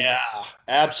 Mm-hmm. Yeah,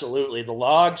 absolutely. The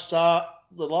log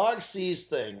sees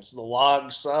things. The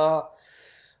log saw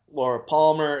Laura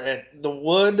Palmer, and the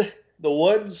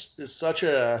woods is such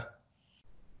an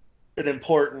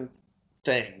important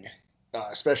thing,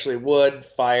 especially wood,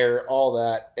 fire, all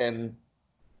that. And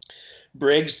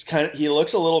Briggs he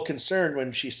looks a little concerned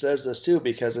when she says this too,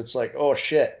 because it's like, oh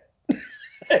shit.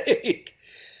 I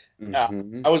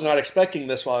was not expecting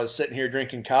this while I was sitting here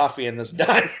drinking coffee in this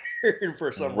diner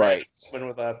for some reason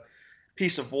with a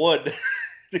piece of wood.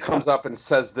 Comes up and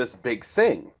says this big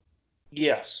thing.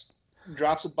 Yes.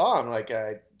 Drops a bomb. Like,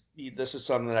 this is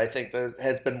something that I think that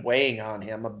has been weighing on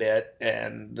him a bit.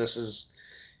 And this is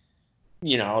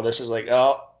like,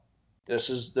 oh, this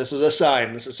is a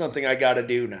sign. This is something I got to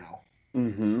do now.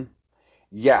 Mm-hmm.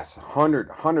 Yes,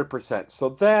 100%. So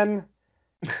then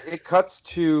it cuts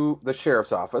to the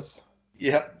sheriff's office.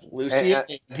 Yep, Lucy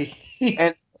and Andy.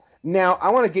 And now I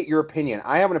want to get your opinion.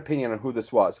 I have an opinion on who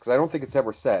this was because I don't think it's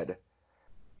ever said.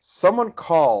 Someone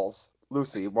calls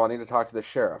Lucy wanting to talk to the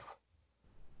sheriff,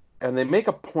 and they make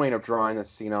a point of drawing this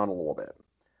scene out a little bit.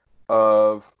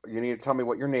 Of, you need to tell me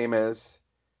what your name is,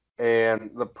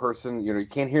 and the person, you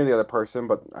can't hear the other person,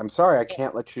 but I'm sorry, I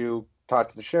can't let you talk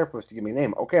to the sheriff unless you give me a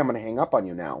name. Okay, I'm going to hang up on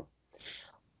you now.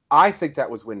 I think that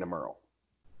was Wyndham Earle.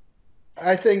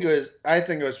 I think it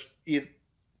was either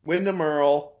Wyndham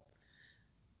Earle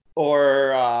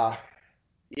or I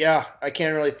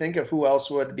can't really think of who else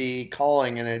would be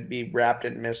calling, and it'd be wrapped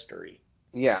in mystery.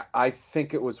 Yeah, I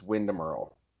think it was Wyndham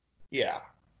Earle. Yeah.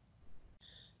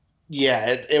 Yeah,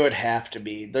 it would have to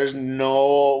be. There's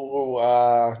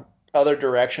no other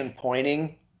direction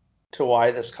pointing to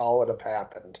why this call would have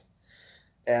happened.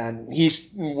 And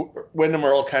Wyndham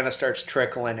Earle kind of starts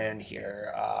trickling in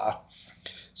here.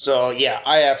 So, yeah,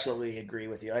 I absolutely agree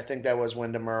with you. I think that was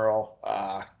Wyndham Earle.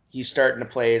 He's starting to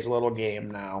play his little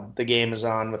game now. The game is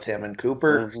on with him and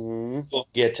Cooper. Mm-hmm. We'll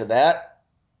get to that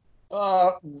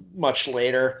much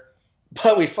later.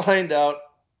 But we find out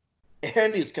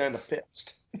Andy's kind of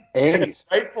pissed. Andy's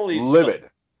rightfully livid.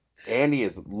 So. Andy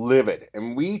is livid.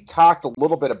 And we talked a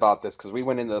little bit about this because we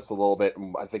went into this a little bit.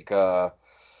 I think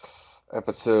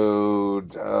episode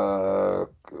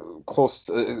close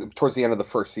towards the end of the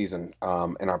first season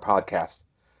in our podcast.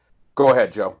 Go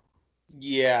ahead, Joe.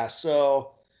 Yeah,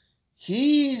 so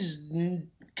he's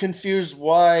confused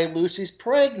why Lucy's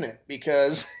pregnant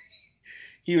because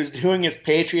he was doing his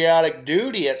patriotic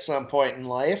duty at some point in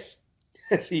life,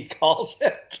 as he calls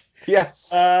it.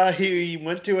 Yes. He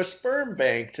went to a sperm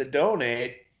bank to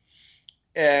donate,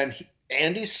 and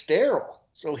Andy's sterile,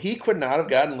 so he could not have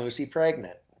gotten Lucy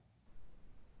pregnant.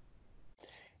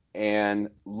 And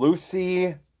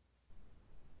Lucy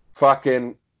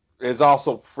fucking is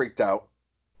also freaked out,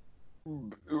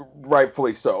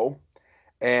 rightfully so.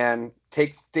 and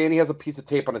Danny has a piece of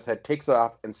tape on his head, takes it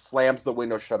off, and slams the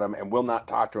window shut him and will not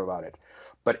talk to him about it.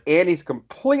 But Andy's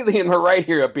completely in the right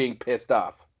here of being pissed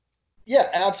off. Yeah,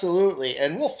 absolutely.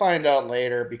 And we'll find out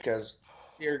later because,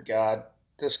 dear God,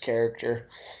 this character.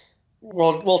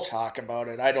 We'll talk about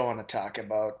it. I don't want to talk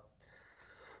about.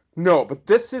 No, but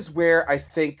this is where I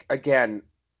think, again,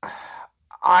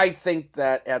 I think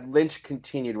that had Lynch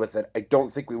continued with it, I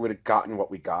don't think we would have gotten what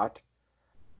we got.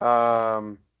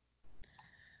 I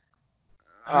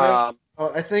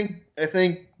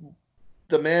think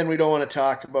the man we don't want to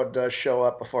talk about does show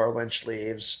up before Lynch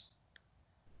leaves.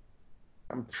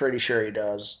 I'm pretty sure he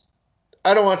does.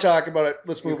 I don't want to talk about it.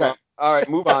 Let's move on. All right,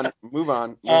 move on. Move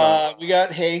on. We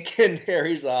got Hank in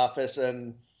Harry's office,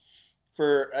 and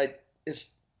is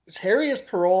Harry his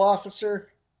parole officer?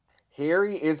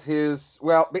 Harry is his.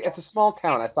 Well, it's a small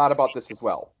town. I thought about this as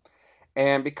well,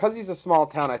 and because he's a small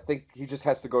town, I think he just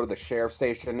has to go to the sheriff's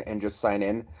station and just sign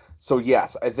in. So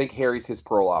yes, I think Harry's his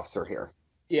parole officer here.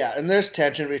 Yeah, and there's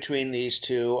tension between these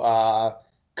two.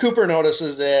 Cooper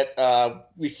notices it.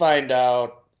 We find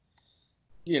out.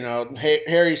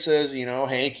 Harry says,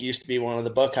 Hank used to be one of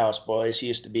the Bookhouse boys. He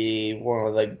used to be one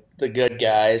of the good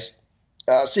guys.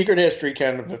 Secret History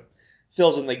kind of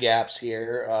fills in the gaps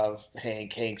here of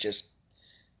Hank. Hank just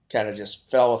kind of just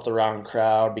fell with the wrong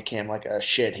crowd, became like a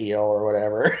shit heel or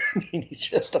whatever. He's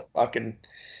just a fucking.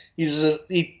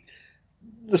 The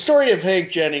story of Hank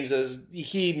Jennings is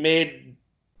he made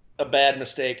a bad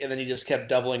mistake and then he just kept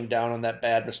doubling down on that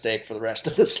bad mistake for the rest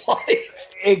of his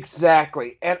life.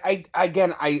 Exactly. And I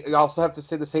also have to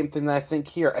say the same thing that I think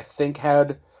here. I think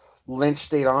had Lynch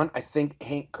stayed on, I think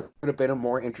Hank could have been a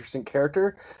more interesting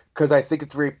character because I think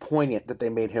it's very poignant that they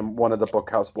made him one of the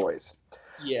Bookhouse boys.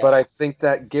 Yeah. But I think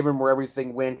that given where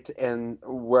everything went and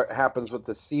what happens with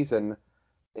the season,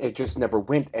 it just never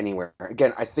went anywhere.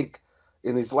 Again, I think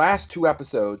in these last two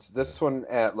episodes, this one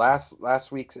at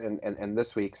last week's and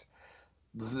this week's,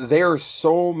 there are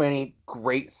so many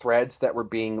great threads that were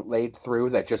being laid through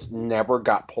that just never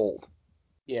got pulled.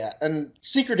 Yeah, and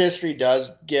Secret History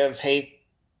does give Hank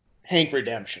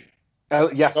redemption.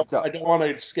 Yes, it does. I don't want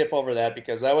to skip over that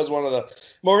because that was one of the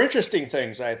more interesting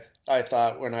things I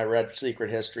thought when I read Secret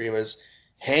History was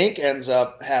Hank ends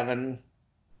up having,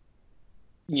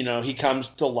 he comes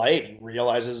to light and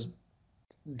realizes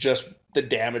just the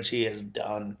damage he has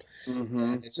done.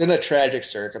 Mm-hmm. It's in a tragic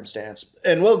circumstance.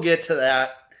 And we'll get to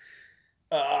that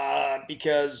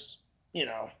because,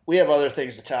 we have other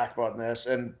things to talk about in this.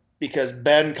 And because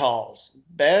Ben calls.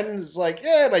 Ben's like,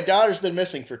 yeah, my daughter's been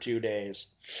missing for 2 days.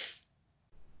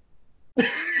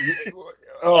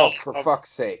 For fuck's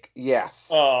sake. Yes.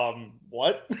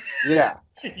 What? Yeah.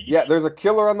 Yeah, there's a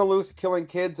killer on the loose killing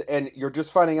kids, and you're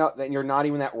just finding out that you're not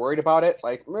even that worried about it.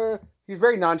 Like, he's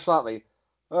very nonchalantly.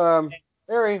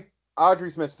 Harry,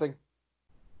 Audrey's missing.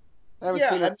 I haven't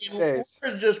seen her in 2 days.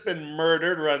 Laura's just been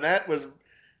murdered. Ronette was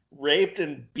raped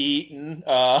and beaten.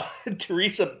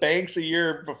 Teresa Banks a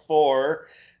year before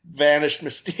vanished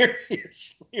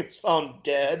mysteriously. Was found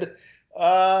dead.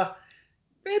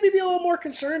 Maybe be a little more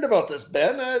concerned about this,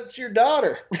 Ben. It's your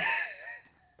daughter.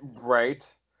 Right.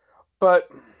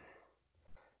 But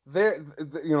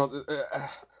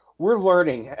we're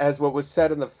learning, as what was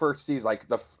said in the first season, like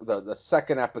the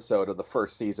second episode of the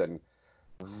first season,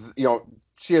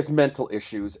 she has mental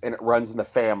issues and it runs in the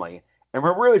family. And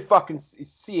we're really fucking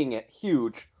seeing it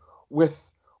huge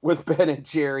with Ben and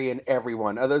Jerry and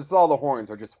everyone. There's all the horns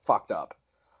are just fucked up.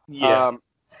 Yeah.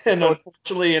 And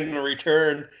unfortunately, in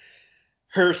return,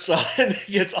 her son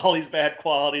gets all these bad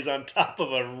qualities on top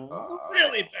of a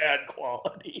really bad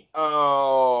quality.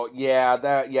 Oh,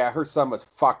 yeah. Her son was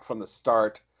fucked from the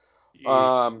start.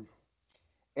 Yeah.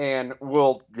 And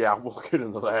we'll get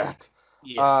into that.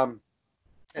 Yeah.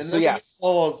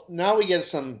 Now we get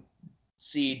some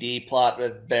CD plot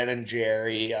with Ben and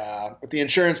Jerry. With the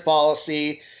insurance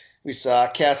policy, we saw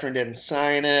Catherine didn't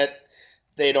sign it.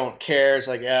 They don't care. It's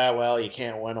like, you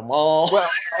can't win them all. Well,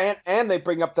 and they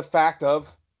bring up the fact of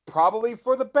probably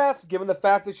for the best, given the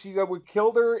fact that she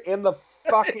killed her in the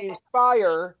fucking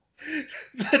fire.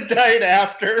 The night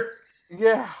after.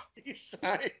 Yeah.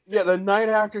 The night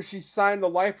after she signed the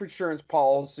life insurance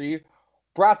policy,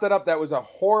 brought that up. That was a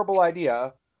horrible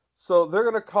idea. So they're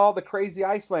going to call the crazy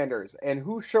Icelanders. And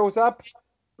who shows up?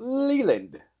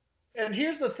 Leland. And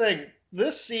here's the thing.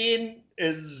 This scene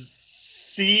is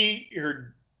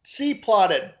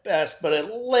C-plot at best, but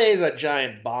it lays a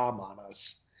giant bomb on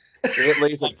us. It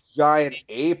lays a giant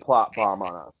A-plot bomb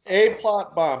on us.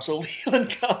 A-plot bomb. So Leland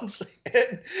comes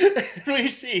in, and we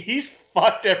see he's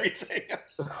fucked everything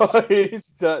up. He's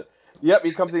done. Yep,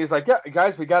 he comes in. He's like, "Yeah,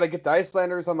 guys, we got to get the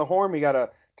Icelanders on the horn. We got to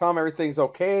tell them everything's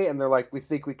okay, and they're like, we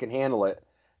think we can handle it.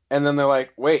 And then they're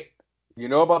like, wait, you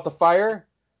know about the fire?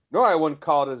 No, I wouldn't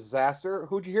call it a disaster.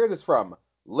 Who'd you hear this from?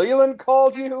 Leland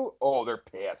called you? Oh, they're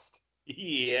pissed.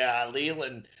 Yeah,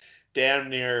 Leland damn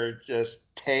near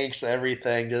just tanks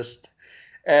everything.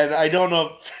 And I don't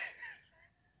know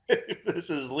if this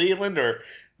is Leland or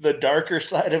the darker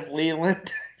side of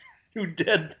Leland who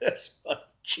did this,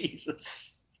 but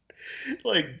Jesus.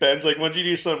 Like Ben's like, why don't you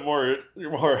do something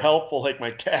more helpful, like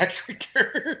my tax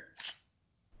returns?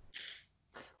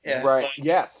 And, right.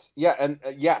 Yes. Yeah. And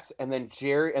yes. And then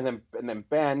Jerry, and then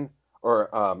Ben or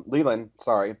Leland,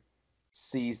 sorry,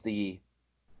 sees the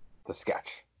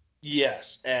sketch.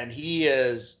 Yes, and he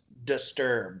is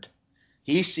disturbed.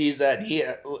 He sees that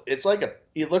it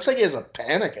looks like he has a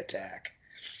panic attack,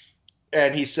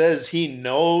 and he says he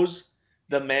knows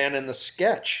the man in the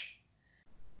sketch.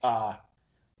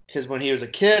 Because when he was a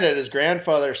kid at his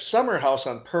grandfather's summer house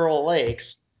on Pearl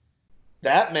Lakes,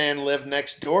 that man lived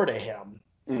next door to him.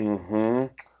 Mm-hmm.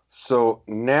 So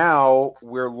now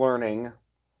we're learning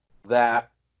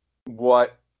that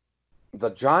what the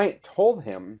giant told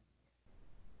him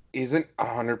isn't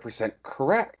 100%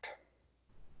 correct.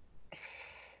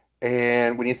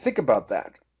 And when you think about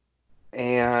that,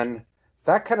 and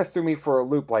that kind of threw me for a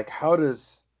loop, like how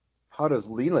does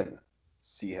Leland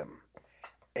see him?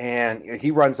 And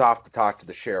he runs off to talk to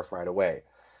the sheriff right away.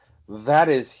 That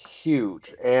is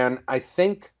huge. And I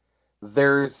think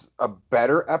there's a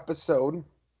better episode.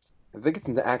 I think it's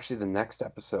actually the next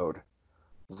episode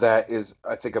that is,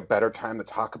 I think, a better time to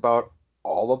talk about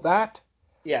all of that.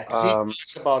 Yeah, because he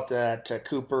talks about that to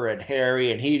Cooper and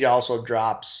Harry, and he also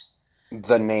drops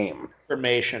the name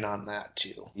information on that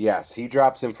too. Yes, he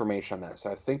drops information on that. So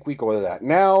I think we go to that.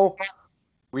 Now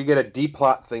we get a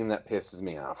D-plot thing that pisses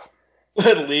me off.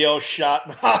 Leo shot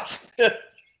in the hospital.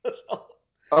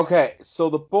 Okay, so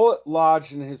the bullet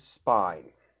lodged in his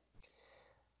spine.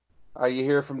 You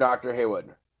hear from Dr. Haywood.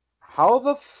 How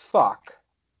the fuck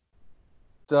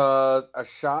does a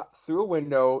shot through a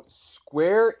window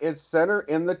square its center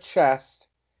in the chest,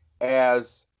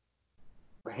 as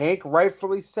Hank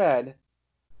rightfully said,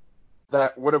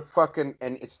 that would have fucking,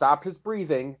 and it stopped his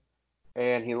breathing,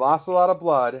 and he lost a lot of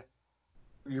blood.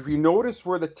 If you notice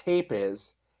where the tape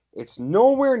is, it's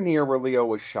nowhere near where Leo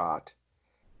was shot.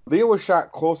 Leo was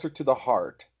shot closer to the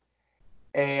heart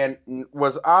and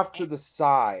was off to the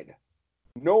side,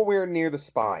 nowhere near the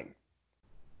spine.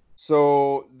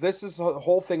 So this is a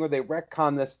whole thing where they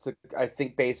retcon this to, I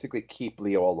think, basically keep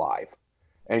Leo alive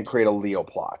and create a Leo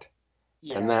plot.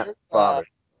 Yeah, and that bothers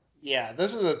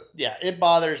it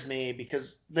bothers me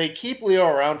because they keep Leo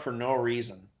around for no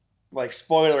reason. Like,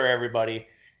 spoiler, everybody,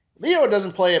 Leo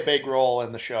doesn't play a big role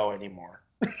in the show anymore.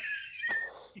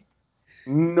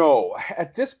 No,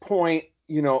 at this point,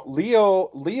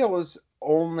 Leo's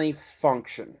only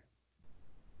function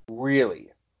really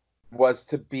was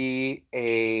to be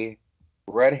a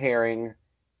red herring,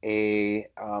 a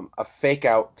fake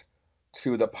out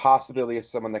to the possibility of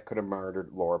someone that could have murdered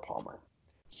Laura Palmer.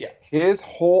 Yeah. His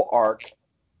whole arc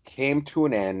came to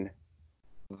an end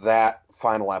that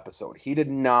final episode. He did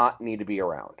not need to be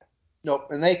around.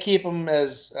 Nope, and they keep him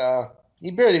as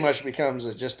he pretty much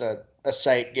becomes just a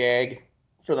sight gag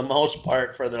for the most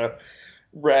part for the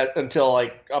until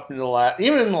like up in the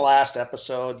even in the last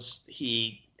episodes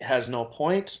he has no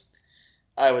point.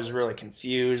 I was really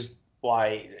confused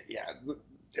why.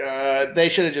 They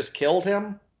should have just killed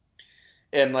him,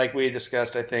 and like we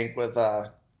discussed, I think with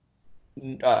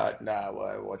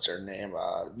what's her name,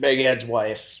 Big Ed's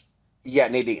wife. Yeah,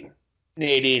 Nadine.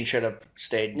 Nadine should have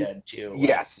stayed dead too.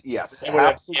 Yes, it would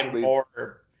absolutely have given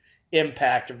more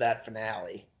impact of that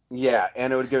finale. Yeah,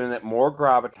 and it would have given it more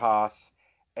gravitas,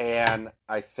 and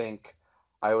I think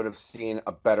I would have seen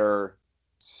a better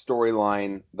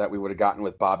storyline that we would have gotten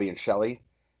with Bobby and Shelley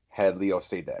had Leo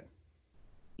stayed dead.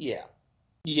 Yeah.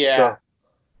 Yeah. So,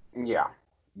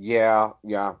 yeah,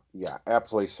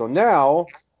 absolutely. So now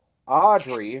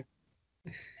Audrey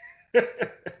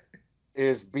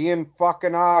is being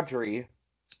fucking Audrey.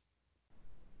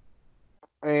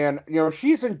 And,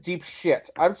 she's in deep shit.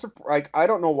 I'm surprised. Like, I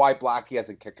don't know why Blackie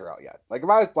hasn't kicked her out yet. Like, if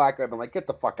I was Blackie, I'd been like, get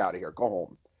the fuck out of here. Go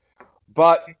home.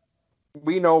 But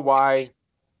we know why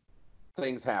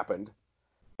things happened.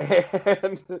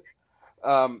 And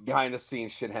behind the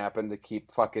scenes shit happened to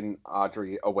keep fucking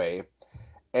Audrey away.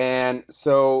 And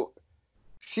so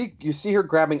you see her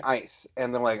grabbing ice.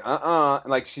 And they're like, And,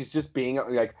 like, she's just being,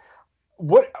 like,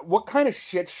 what kind of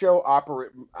shit show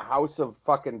house of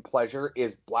fucking pleasure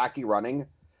is Blackie running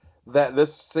that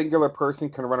this singular person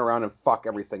can run around and fuck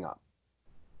everything up?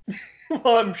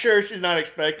 Well, I'm sure she's not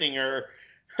expecting her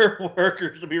her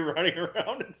workers to be running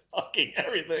around and fucking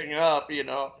everything up,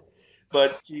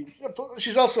 But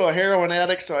she's also a heroin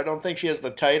addict, so I don't think she has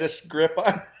the tightest grip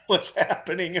on what's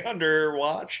happening under her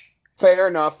watch. Fair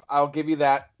enough. I'll give you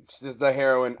that. Just the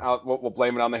heroin. We'll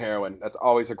blame it on the heroin. That's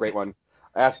always a great one.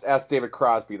 Ask David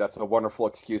Crosby. That's a wonderful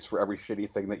excuse for every shitty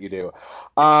thing that you do.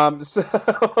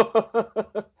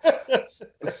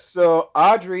 So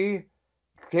Audrey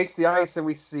takes the ice, and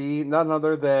we see none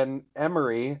other than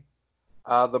Emery,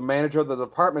 the manager of the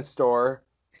department store.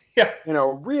 Yeah.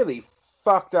 Really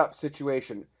fucked up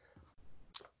situation.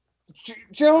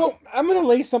 Joe, I'm gonna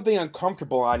lay something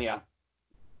uncomfortable on you.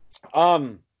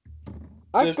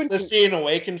 This scene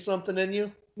awakened something in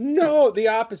you? No, the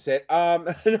opposite. I've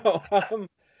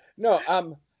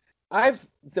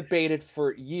debated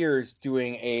for years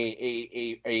doing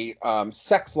a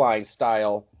sex line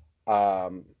style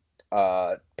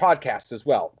podcast as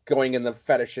well, going in the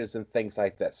fetishes and things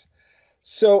like this.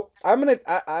 So I'm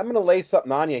gonna lay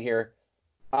something on you here.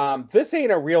 This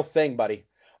ain't a real thing, buddy.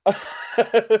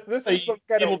 This is some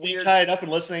kind of weird... tied up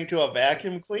and listening to a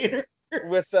vacuum cleaner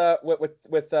with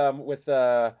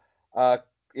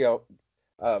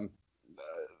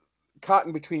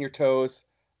cotton between your toes,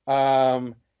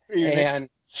 and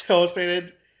toes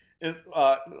painted.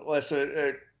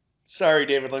 Listen, sorry,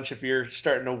 David Lynch, if you're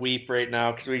starting to weep right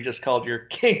now because we just called your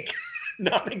kink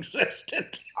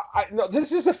non-existent. No,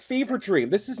 this is a fever dream.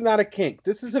 This is not a kink.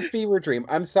 This is a fever dream.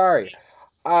 I'm sorry.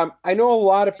 I know a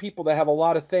lot of people that have a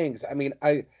lot of things. I mean,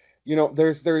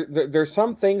 there's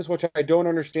some things which I don't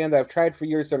understand that I've tried for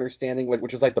years understanding,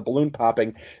 which is like the balloon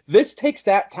popping. This takes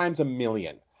that times a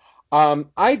million. Again,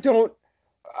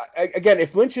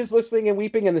 if Lynch is listening and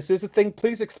weeping and this is a thing,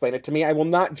 please explain it to me. I will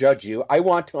not judge you. I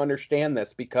want to understand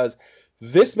this because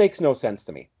this makes no sense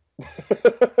to me.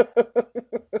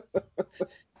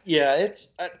 Yeah,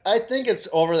 I think it's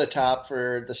over the top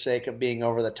for the sake of being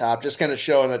over the top, just kind of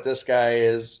showing that this guy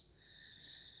is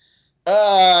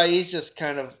he's just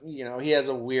kind of, he has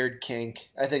a weird kink.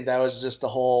 I think that was just the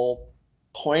whole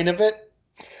point of it.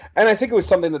 And I think it was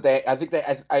something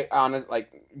that I honestly,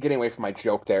 like, getting away from my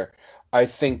joke there, I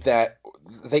think that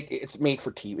it's made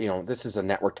for TV. This is a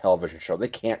network television show. They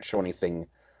can't show anything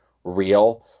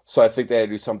real. So I think they had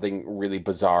to do something really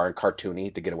bizarre and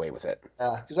cartoony to get away with it.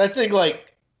 Yeah, because I think, like,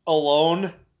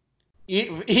 alone,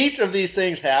 each of these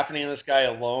things happening to this guy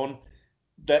alone,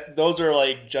 that those are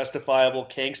like justifiable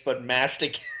kinks, but mashed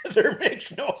together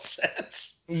makes no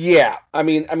sense. Yeah, I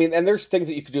mean, and there's things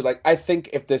that you could do. Like, I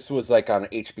think if this was like on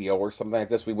HBO or something like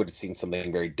this, we would have seen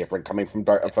something very different coming from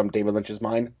David Lynch's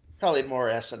mind. Probably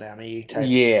more S&M-y type.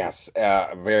 Yes,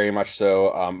 very much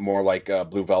so. More like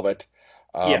Blue Velvet,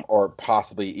 or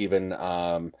possibly even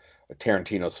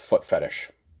Tarantino's foot fetish.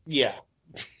 Yeah.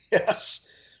 Yes.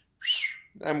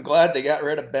 I'm glad they got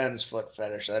rid of Ben's foot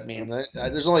fetish. I mean,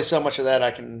 there's only so much of that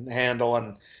I can handle,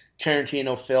 and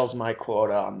Tarantino fills my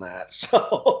quota on that.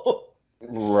 So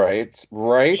right.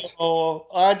 So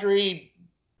Audrey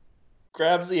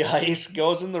grabs the ice,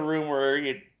 goes in the room where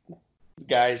the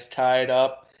guy's tied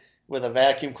up with a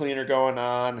vacuum cleaner going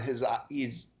on. He's got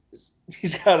his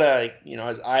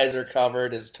eyes are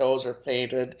covered, his toes are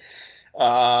painted.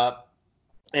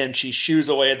 And she shoos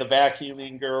away the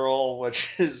vacuuming girl,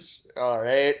 which is all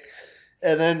right.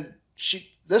 And then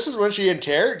this is when she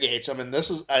interrogates him. And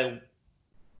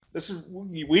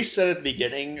we said at the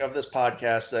beginning of this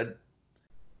podcast that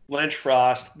Lynch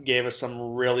Frost gave us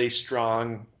some really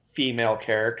strong female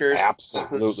characters.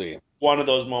 Absolutely. One of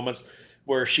those moments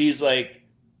where she's like,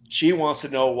 she wants to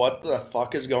know what the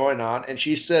fuck is going on. And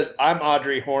she says, I'm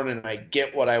Audrey Horne and I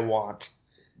get what I want.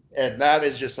 And that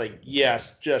is just like,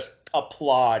 yes, just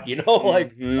applaud,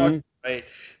 like, right.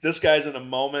 This guy's in a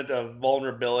moment of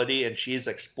vulnerability and she's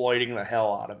exploiting the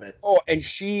hell out of it. Oh, and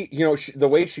she, the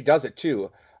way she does it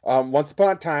too. Once upon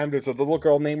a time, there's a little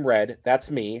girl named Red. That's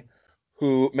me,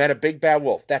 who met a big bad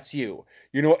wolf. That's you,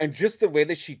 and just the way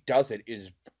that she does it is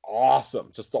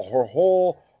awesome. Just her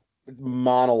whole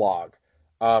monologue,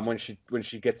 when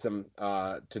she gets him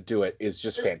to do it is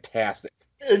just fantastic.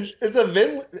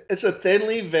 It's a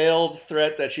thinly veiled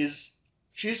threat that she's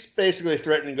basically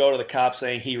threatening to go to the cops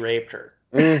saying he raped her.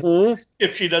 Mm-hmm.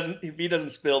 if he doesn't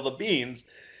spill the beans.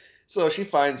 So she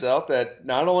finds out that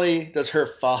not only does her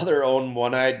father own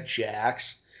One-Eyed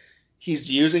Jacks, he's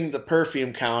using the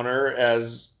perfume counter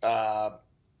as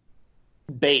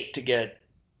bait to get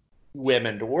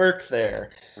women to work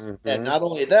there. Mm-hmm. And not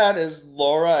only that, is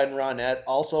Laura and Ronette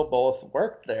also both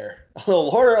worked there. Although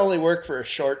Laura only worked for a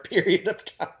short period of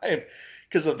time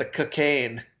because of the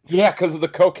cocaine. Yeah, because of the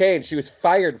cocaine. She was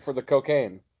fired for the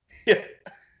cocaine. Yeah.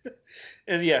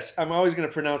 And yes, I'm always going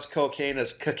to pronounce cocaine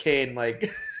as cocaine, like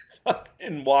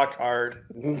and walk hard.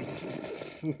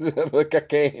 Look at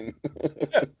Kane.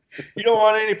 You don't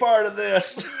want any part of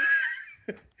this.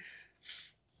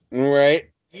 Right.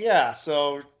 Yeah,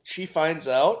 so she finds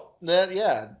out that,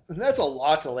 yeah, that's a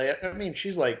lot to lay. I mean,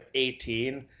 she's like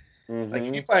 18. Like,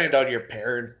 if you find out your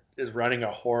parent is running a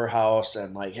whorehouse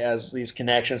and like has these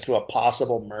connections to a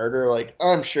possible murder, like,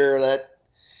 I'm sure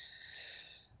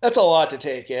that's a lot to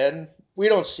take in. We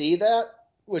don't see that,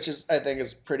 which is, I think,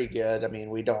 is pretty good. I mean,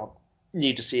 we don't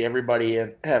need to see everybody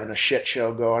having a shit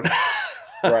show going.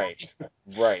 Right.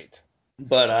 Right.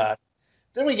 But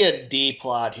then we get D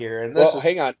plot here, and Well,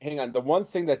 hang on. The one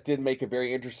thing that did make it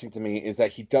very interesting to me is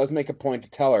that he does make a point to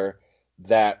tell her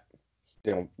that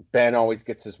Ben always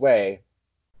gets his way,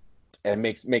 and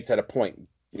makes that a point.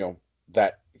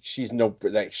 That she's no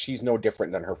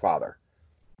different than her father.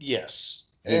 Yes,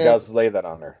 and he does lay that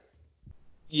on her.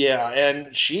 Yeah,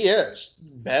 and she is.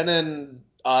 Ben and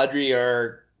Audrey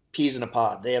are peas in a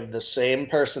pod. They have the same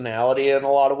personality in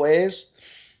a lot of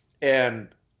ways, and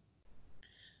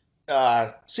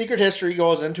Secret History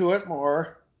goes into it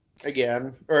more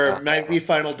again, or maybe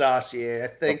Final Dossier. I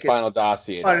think Final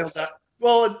Dossier.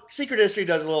 Well, Secret History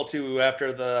does a little too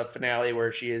after the finale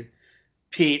where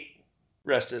Pete,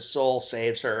 rest his soul,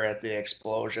 saves her at the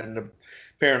explosion.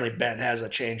 Apparently, Ben has a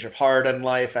change of heart in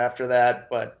life after that,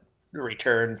 but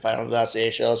Return Final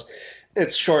Dossier shows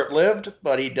it's short lived,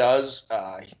 but he does.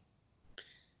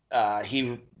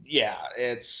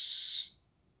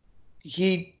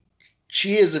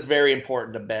 She is very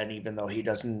important to Ben, even though he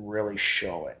doesn't really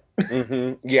show it.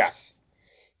 Mm-hmm.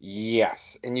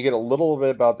 Yes, and you get a little bit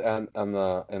about that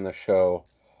in the show,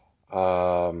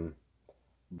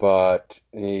 but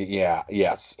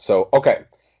yes. So okay,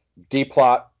 D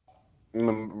plot,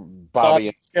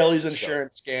 Bobby Kelly's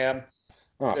insurance scam.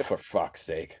 Oh, for fuck's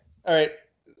sake! All right,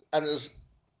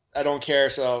 I don't care.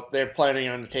 So they're planning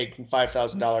on taking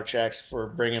 $5,000 checks for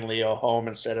bringing Leo home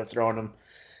instead of throwing him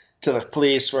to the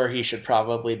police where he should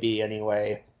probably be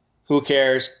anyway. Who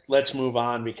cares? Let's move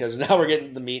on because now we're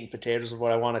getting the meat and potatoes of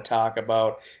what I want to talk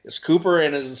about. Is Cooper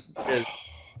in his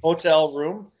hotel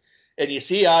room, and you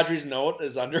see Audrey's note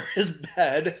is under his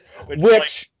bed,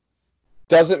 which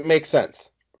doesn't make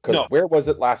sense. Because where was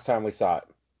it last time we saw it?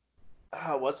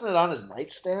 Wasn't it on his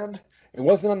nightstand? It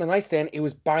wasn't on the nightstand. It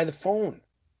was by the phone.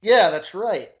 Yeah, that's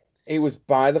right. It was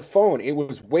by the phone. It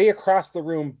was way across the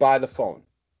room by the phone.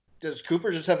 Does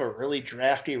Cooper just have a really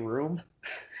drafty room?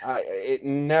 It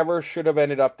never should have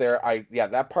ended up there.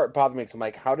 That part bothered me. I'm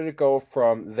like, how did it go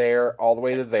from there all the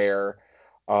way to there,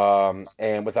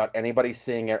 and without anybody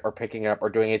seeing it or picking it up or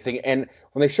doing anything? And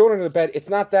when they show it under the bed, it's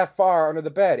not that far under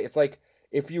the bed. It's like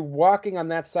if you're walking on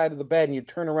that side of the bed and you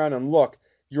turn around and look,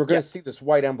 you're going to see this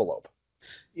white envelope.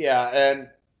 Yeah, and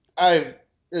as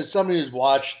somebody who's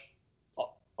watched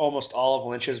almost all of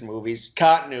Lynch's movies,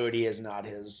 continuity is not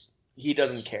his. He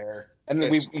doesn't care. And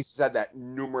we've said that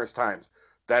numerous times.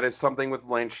 That is something with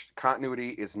Lynch. Continuity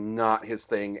is not his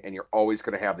thing, and you're always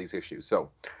going to have these issues. So,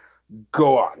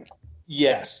 go on.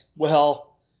 Yes.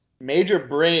 Well, Major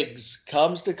Briggs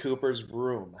comes to Cooper's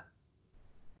room.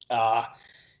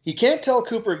 He can't tell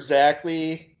Cooper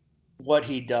exactly what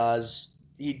he does.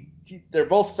 They're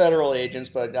both federal agents,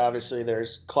 but obviously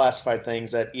there's classified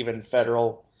things that even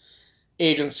federal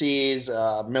agencies,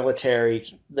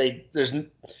 military,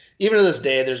 even to this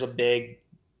day, there's a big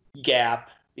gap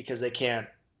because they can't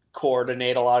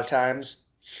coordinate a lot of times,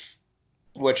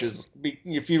 which is,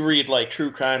 if you read like true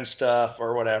crime stuff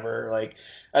or whatever, like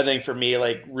I think for me,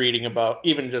 like reading about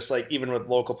even with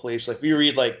local police, like if you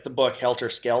read like the book Helter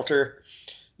Skelter,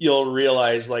 you'll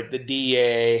realize like the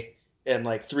DA and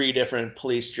like 3 different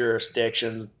police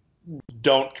jurisdictions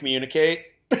don't communicate.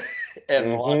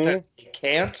 And a lot of times they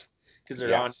can't because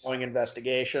they're ongoing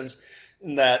investigations.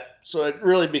 And so it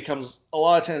really becomes, a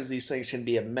lot of times these things can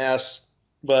be a mess.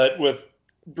 But with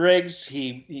Briggs,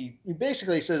 he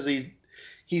basically says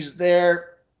he's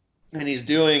there and he's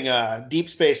doing deep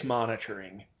space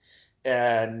monitoring.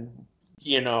 And,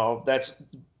 that's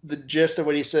the gist of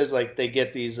what he says. Like they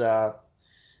get these,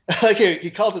 like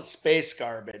he calls it space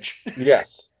garbage.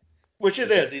 Yes. Which it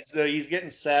is. He's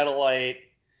getting satellite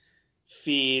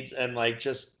feeds and like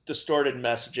just distorted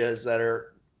messages that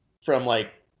are from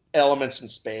like elements in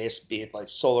space, be it like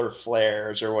solar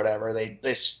flares or whatever. It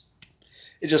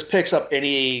just picks up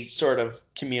any sort of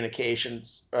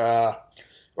communications or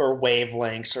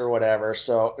wavelengths or whatever.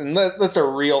 So, and that's a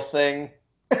real thing.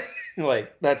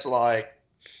 Like that's why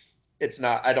it's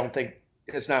not. I don't think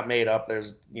it's not made up.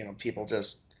 There's people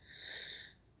just.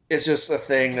 It's just a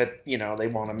thing that they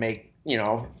want to make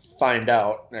find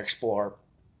out and explore.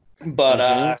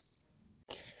 But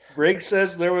Briggs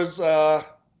says there was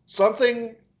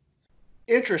something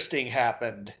interesting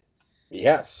happened.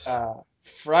 Yes.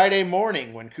 Friday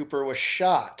morning when Cooper was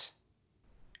shot.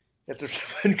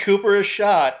 When Cooper is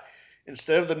shot,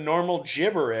 instead of the normal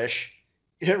gibberish,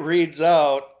 it reads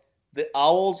out, "The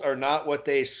owls are not what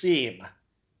they seem,"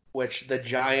 which the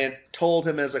giant told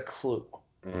him as a clue.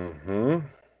 Mm-hmm.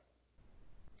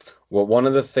 Well, one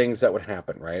of the things that would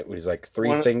happen, right, was like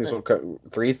three things will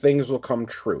come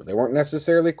true. They weren't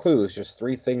necessarily clues, just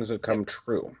three things would come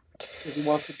true. Because he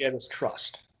wants to get his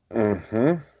trust.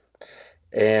 Mm-hmm.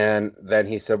 And then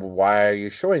he said, well, why are you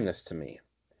showing this to me?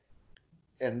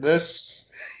 And this,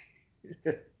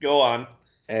 go on.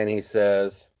 And he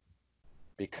says,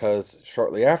 because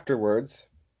shortly afterwards,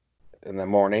 in the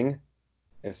morning,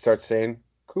 it starts saying,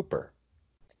 Cooper,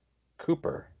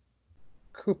 Cooper,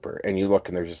 Cooper. And you look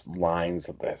and there's just lines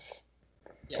of this.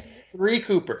 Yeah, 3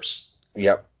 Coopers.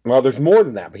 Yep. Well, there's more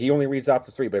than that, but he only reads off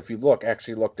the 3. But if you look,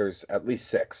 there's at least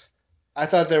 6. I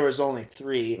thought there was only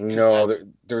 3. No,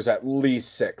 there's at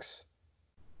least 6.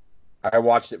 I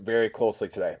watched it very closely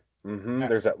today. Mm-hmm.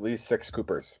 There's at least 6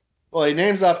 Coopers. Well, he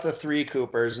names off the 3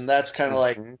 Coopers, and that's kind of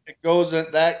like it goes in.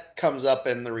 That comes up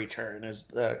in the return is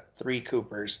the 3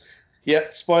 Coopers. Yeah,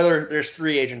 spoiler: there's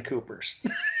 3 Agent Coopers,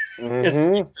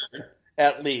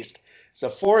 at least. So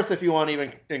 4th, if you want to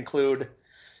even include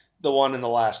the one in the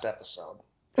last episode.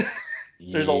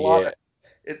 There's a lot of.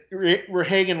 We're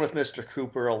hanging with Mr.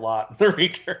 Cooper a lot in the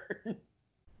return.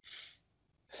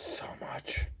 So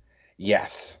much.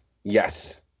 Yes.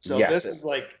 Yes. So yes. This is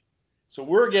like, so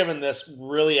we're given this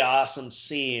really awesome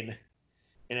scene,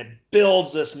 and it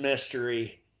builds this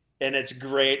mystery, and it's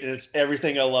great, and it's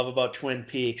everything I love about Twin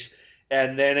Peaks.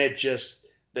 And then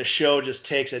the show just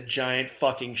takes a giant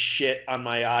fucking shit on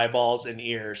my eyeballs and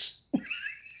ears.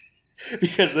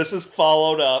 Because this is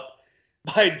followed up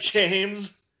by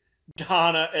James,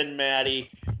 Donna, and Maddie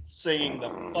singing the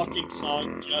fucking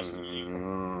song Just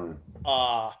You.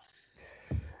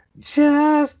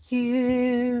 Just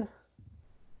you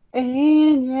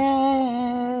and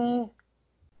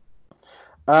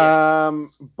I.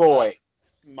 Boy.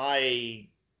 My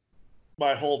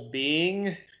whole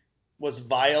being was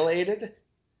violated.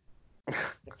 It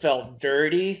felt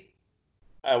dirty.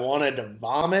 I wanted to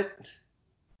vomit.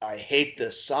 I hate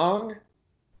this song.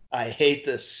 I hate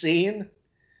this scene.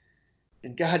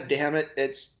 And god damn it,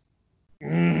 it's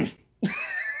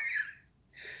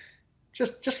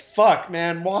just fuck,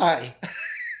 man. Why?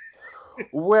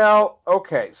 Well,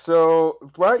 okay. So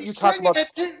what you talk about?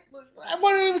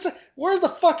 Where's the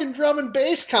fucking drum and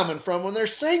bass coming from when they're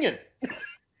singing?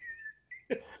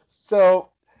 So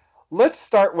let's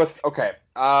start with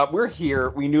we're here.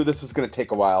 We knew this was going to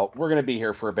take a while. We're going to be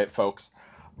here for a bit, folks.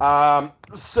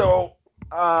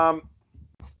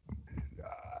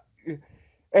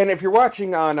 And if you're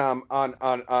watching on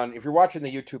if you're watching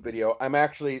the YouTube video,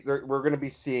 we're going to be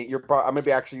seeing I'm going to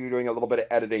be actually doing a little bit of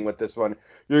editing with this one.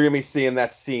 You're going to be seeing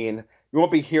that scene. You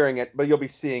won't be hearing it, but you'll be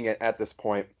seeing it at this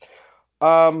point.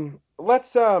 You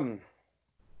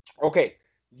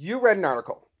read an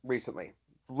article recently.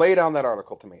 Lay down that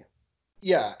article to me.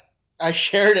 Yeah, I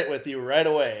shared it with you right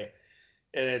away.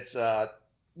 And it's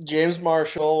James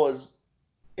Marshall was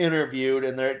interviewed,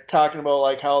 and they're talking about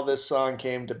like how this song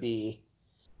came to be.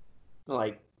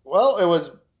 Like, well, it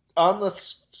was on the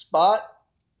spot.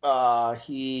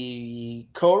 He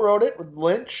co-wrote it with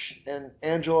Lynch and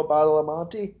Angelo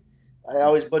Badalamenti. I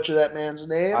always butcher that man's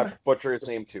name. I butcher his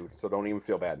name too, so don't even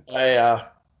feel bad.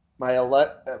 My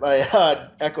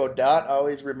Echo Dot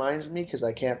always reminds me because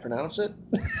I can't pronounce it.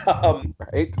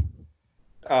 Right?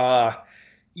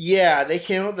 Yeah, they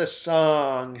came up with this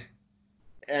song,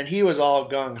 and he was all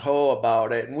gung-ho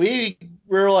about it. And we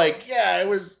were like, yeah, it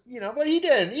was, but he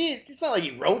didn't. It's not like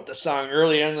he wrote the song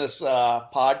early in this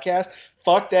podcast.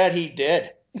 Fuck that, he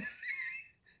did.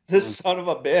 This son of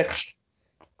a bitch.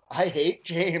 I hate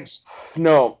James.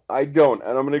 No, I don't.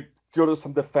 And I'm going to go to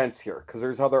some defense here because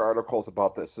there's other articles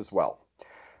about this as well.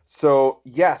 So,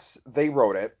 yes, they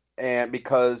wrote it. And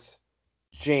because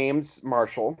James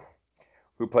Marshall,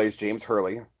 who plays James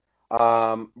Hurley,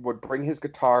 would bring his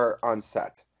guitar on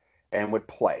set and would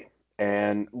play.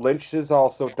 And Lynch has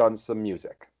also done some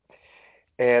music.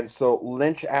 And so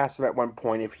Lynch asked him at one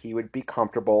point if he would be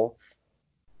comfortable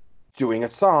doing a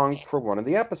song for one of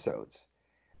the episodes.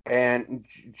 And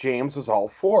James was all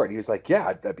for it. He was like,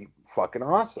 yeah, that'd be fucking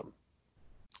awesome.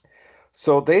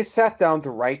 So they sat down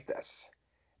to write this.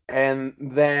 And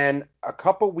then a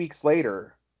couple weeks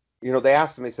later, they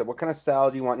asked him, they said, what kind of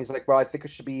style do you want? And he's like, well, I think it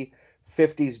should be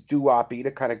 50s doo-wop-y to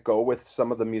kind of go with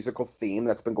some of the musical theme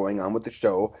that's been going on with the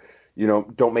show.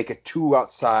 Don't make it too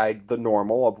outside the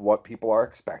normal of what people are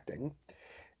expecting.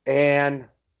 And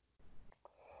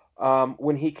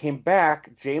When he came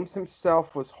back, James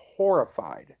himself was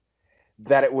horrified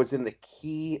that it was in the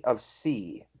key of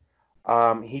C.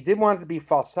 He did want it to be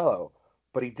falsetto,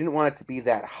 but he didn't want it to be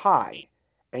that high.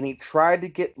 And he tried to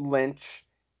get Lynch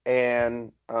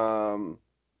and I'm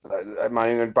not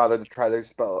even gonna bother to try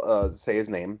to say his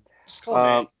name. Just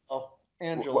call him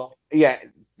Angelo. Yeah,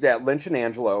 Lynch and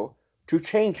Angelo to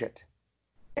change it.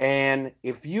 And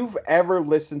if you've ever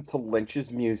listened to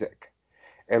Lynch's music,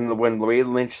 and when the way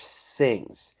Lynch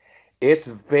sings, it's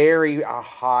very a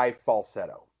high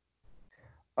falsetto.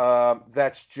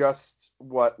 That's just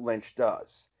what Lynch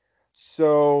does.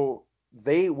 So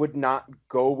they would not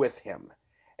go with him.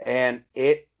 And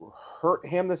it hurt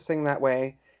him to sing that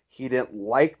way. He didn't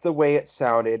like the way it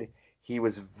sounded. He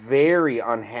was very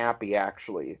unhappy,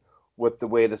 actually, with the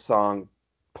way the song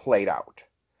played out.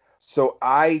 So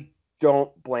I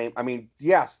don't blame. I mean,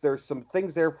 yes, there's some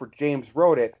things there for James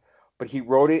wrote it, but he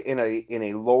wrote it in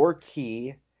a lower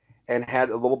key and had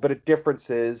a little bit of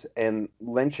differences. And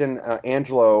Lynch and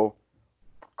Angelo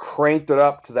cranked it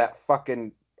up to that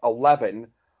fucking 11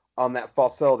 on that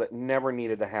falsetto that never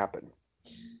needed to happen.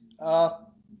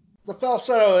 The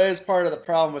falsetto is part of the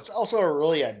problem. It's also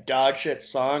a dog shit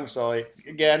song. So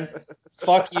again,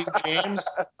 fuck you, James.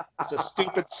 It's a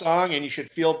stupid song, and you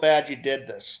should feel bad you did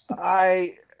this.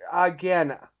 I'm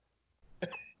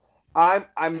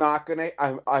not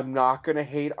gonna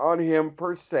hate on him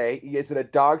per se. Is it a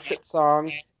dog shit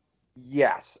song?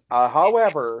 Yes.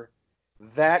 However,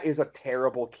 that is a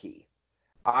terrible key.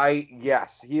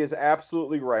 Yes, he is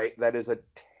absolutely right. That is a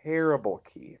terrible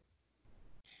key.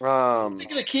 I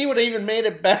think the key would have even made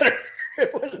it better.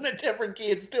 It wasn't a different key.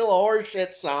 It's still a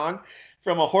horseshit song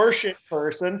from a horseshit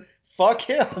person. Fuck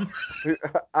him.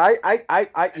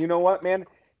 You know what, man?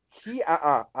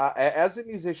 As a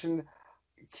musician,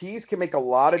 keys can make a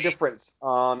lot of difference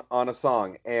on a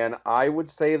song, and I would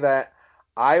say that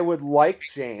I would like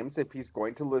James, if he's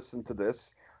going to listen to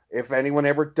this, if anyone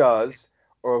ever does,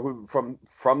 or who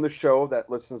from the show that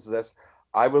listens to this,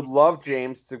 I would love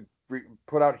James to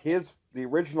put out the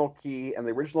original key and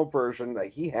the original version that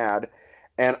he had,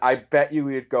 and I bet you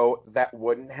he'd go, that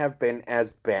wouldn't have been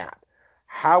as bad.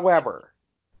 However,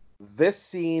 this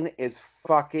scene is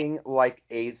fucking like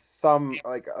a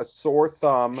sore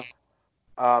thumb.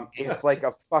 It's like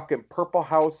a fucking purple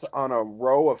house on a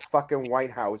row of fucking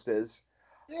white houses.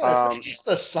 Yeah, it's not just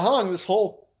the song. This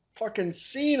whole fucking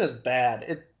scene is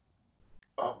bad.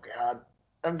 Oh God,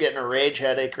 I'm getting a rage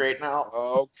headache right now.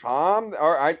 Oh, Tom.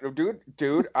 All right,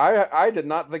 dude. I did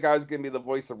not think I was going to be the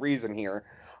voice of reason here.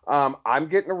 I'm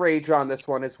getting a rage on this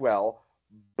one as well,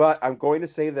 but I'm going to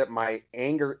say that my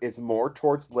anger is more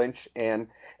towards Lynch, and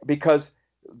because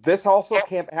this also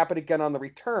can't happen again on the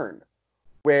return,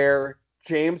 where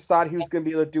James thought he was going to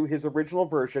be able to do his original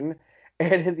version,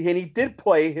 and he did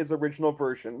play his original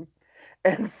version,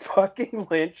 and fucking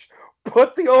Lynch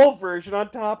put the old version on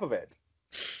top of it.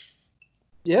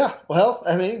 Yeah, well,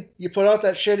 I mean, you put out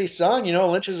that shitty song,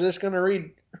 Lynch is just going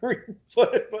to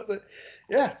put it.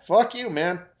 Yeah, fuck you,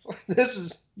 man.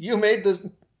 You made this.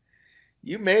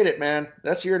 You made it, man.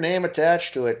 That's your name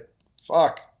attached to it.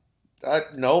 Fuck.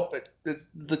 Nope. It's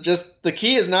the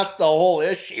key is not the whole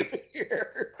issue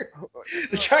here.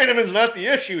 The Chinaman's not the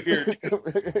issue here,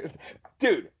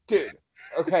 dude.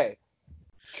 Okay,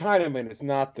 Chinaman is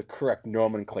not the correct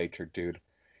nomenclature, dude.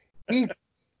 He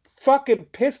fucking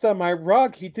pissed on my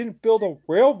rug. He didn't build a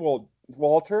railroad,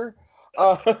 Walter.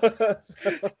 So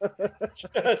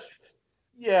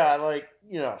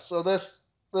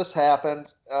this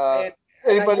happened.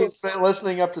 Anybody who's been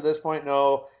listening up to this point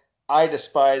know I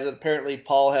despise it. Apparently,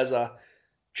 Paul has a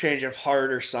change of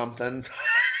heart or something.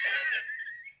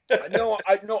 No,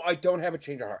 I don't have a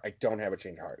change of heart.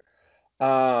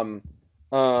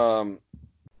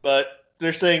 But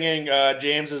they're singing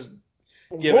James is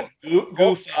giving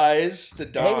goof eyes to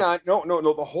Don. Hang on,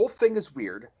 no. The whole thing is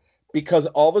weird because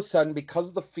all of a sudden, because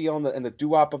of the feel and the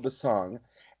doo-wop of the song,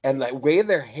 and the way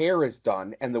their hair is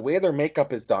done and the way their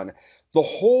makeup is done, the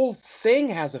whole thing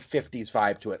has a 50s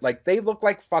vibe to it. Like, they look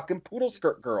like fucking poodle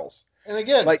skirt girls. And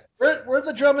again, like, where'd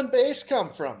the drum and bass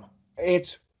come from?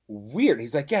 It's weird.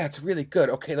 He's like, yeah, it's really good.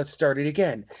 Okay, let's start it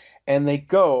again. And they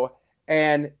go,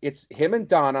 and it's him and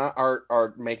Donna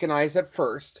are making eyes at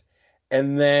first,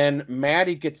 and then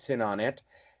Maddie gets in on it,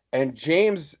 and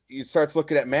James starts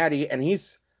looking at Maddie, and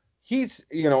he's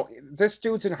this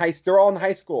dude's they're all in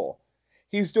high school.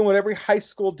 He's doing what every high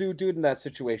school dude in that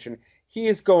situation. He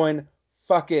is going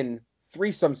fucking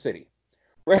threesome city,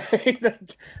 right?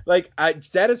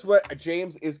 That is what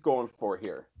James is going for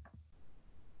here.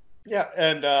 Yeah,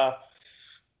 and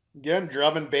again,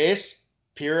 drum and bass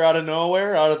appear out of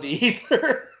nowhere, out of the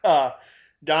ether.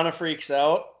 Donna freaks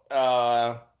out.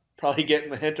 Probably getting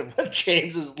the hint of what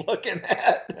James is looking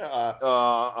at.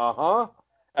 Uh-huh.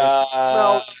 And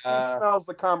Uh, she smells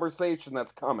the conversation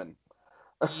that's coming.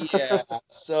 yeah.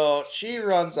 So she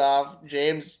runs off.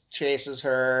 James chases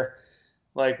her.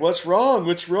 Like, what's wrong?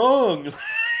 What's wrong?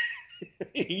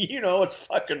 You know what's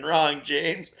fucking wrong,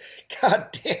 James. God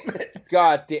damn it.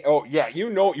 God damn. Oh, yeah, you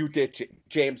know what you did,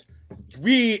 James.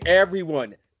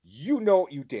 Everyone, you know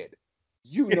what you did.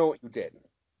 You know what you did.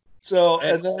 So,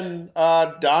 and then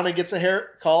Donna gets a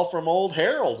call from old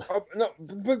Harold. No,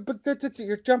 but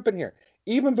you're jumping here.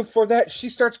 Even before that, she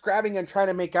starts grabbing and trying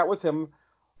to make out with him,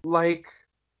 like.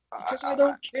 Because I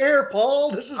don't care,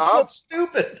 Paul. This is so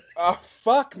stupid.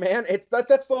 Fuck, man.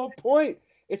 That's the whole point.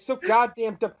 It's so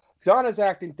goddamn dumb. Donna's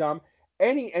acting dumb.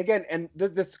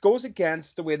 This goes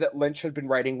against the way that Lynch had been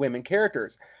writing women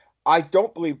characters. I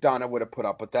don't believe Donna would have put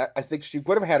up with that. I think she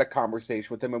would have had a conversation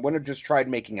with him and wouldn't have just tried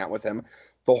making out with him.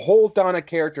 The whole Donna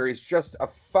character is just a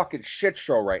fucking shit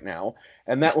show right now,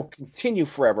 and that will continue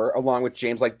forever, along with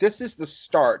James. Like, this is the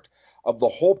start of the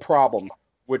whole problem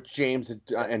with James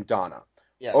and Donna.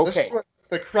 Yeah, okay. This is what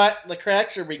the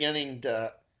cracks are beginning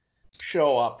to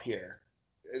show up here.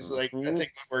 Is like I think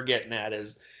what we're getting at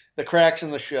is the cracks in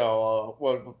the show.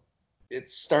 Well,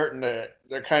 it's starting to.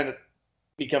 They're kind of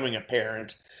becoming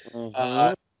apparent.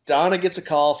 Donna gets a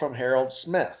call from Harold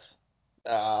Smith.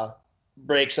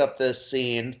 Breaks up this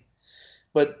scene,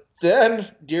 but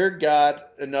then, dear God,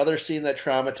 another scene that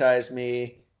traumatized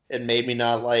me and made me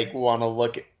not want to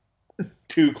look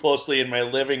too closely in my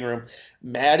living room.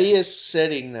 Maddie is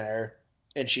sitting there,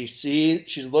 and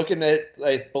she's looking at,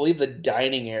 I believe, the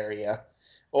dining area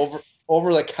over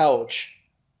the couch,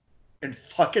 and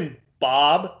fucking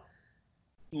Bob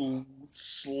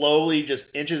slowly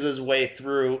just inches his way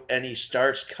through, and he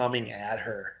starts coming at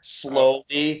her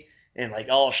slowly and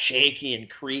all shaky and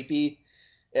creepy.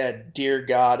 And dear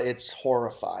God, it's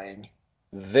horrifying.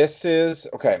 This is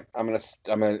okay. I'm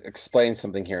gonna explain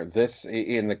something here. This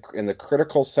in the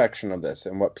critical section of this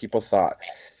and what people thought.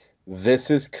 This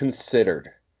is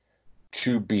considered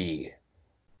to be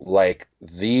like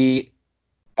the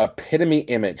epitome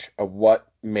image of what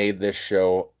made this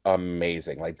show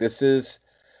amazing. Like, this is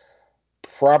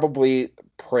probably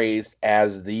praised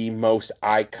as the most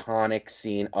iconic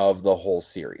scene of the whole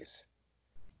series.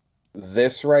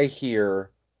 This right here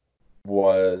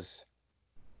was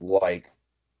like,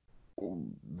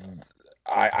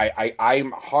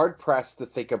 I'm hard pressed to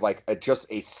think of just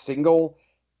a single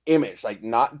image, like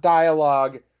not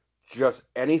dialogue, just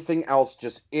anything else,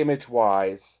 just image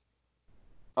wise,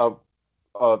 of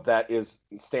that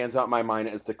stands out in my mind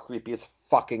as the creepiest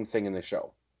fucking thing in the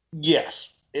show.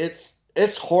 Yes,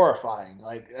 it's horrifying.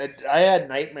 Like, I had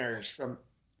nightmares from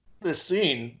this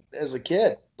scene as a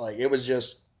kid. Like, it was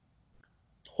just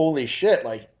holy shit.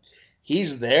 Like,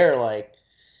 he's there, like,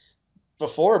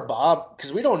 before Bob,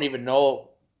 because we don't even know,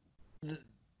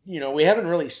 we haven't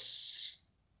really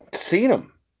seen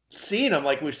him.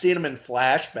 Like, we've seen him in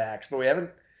flashbacks, but we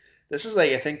haven't. This is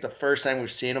I think the first time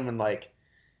we've seen him in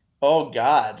oh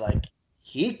God, like,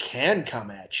 he can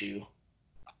come at you.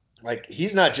 Like,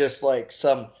 he's not just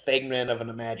some figment of an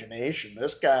imagination.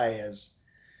 This guy is,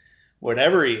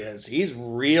 whatever he is, he's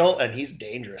real and he's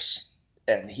dangerous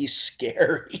and he's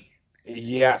scary.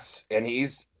 Yes, and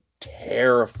he's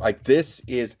terrifying. This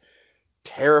is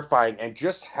terrifying, and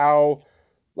just how,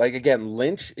 again,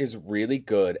 Lynch is really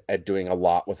good at doing a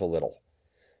lot with a little.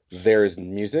 There's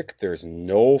music, there's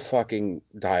no fucking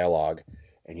dialogue,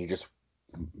 and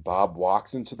Bob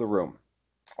walks into the room,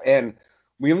 and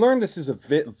we learn this is a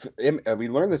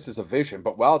vision,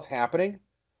 but while it's happening,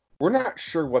 we're not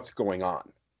sure what's going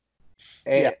on.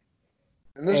 And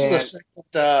this is the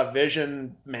second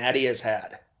vision Maddie has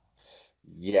had.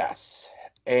 Yes.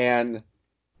 And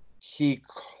he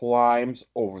climbs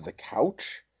over the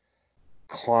couch,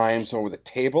 climbs over the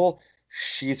table.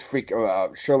 She's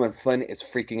Sherilyn Flynn is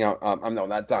freaking out. No,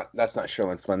 that's not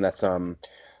Sherilyn Flynn. That's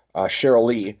Cheryl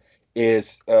Lee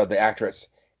is the actress,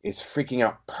 is freaking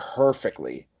out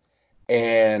perfectly,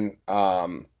 and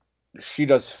she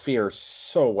does fear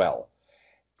so well.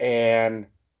 And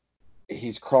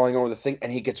he's crawling over the thing,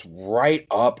 and he gets right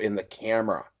up in the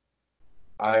camera.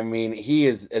 I mean,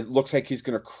 it looks like he's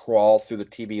going to crawl through the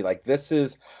TV. Like, this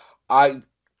is,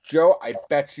 Joe, I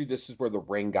bet you this is where The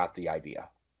Ring got the idea.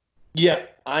 Yeah,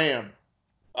 I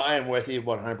am with you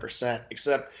 100%,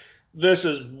 except this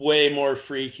is way more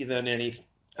freaky than any.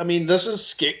 I mean, this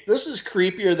is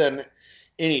creepier than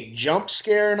any jump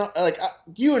scare.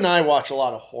 You and I watch a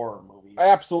lot of horror movies.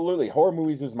 Absolutely. Horror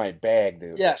movies is my bag,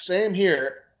 dude. Yeah, same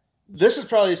here. This is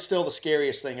probably still the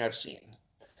scariest thing I've seen.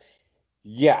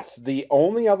 Yes, the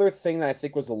only other thing that I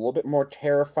think was a little bit more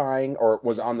terrifying, or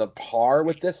was on the par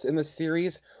with this in the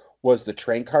series, was the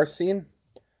train car scene,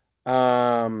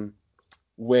 um,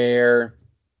 where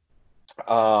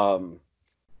um,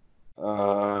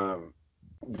 um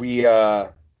we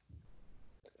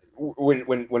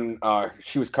when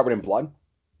she was covered in blood.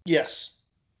 Yes.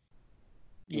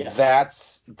 Yeah.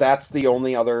 That's the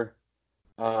only other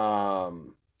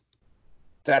um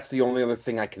that's the only other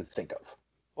thing I can think of.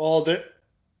 Well,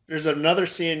 there's another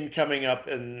scene coming up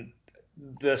in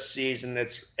this season.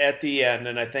 It's at the end,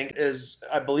 and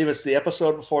I believe it's the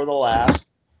episode before the last.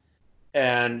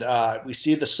 And we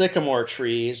see the sycamore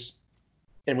trees,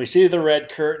 and we see the red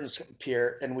curtains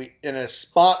appear, and a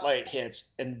spotlight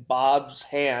hits, and Bob's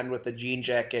hand with the jean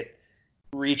jacket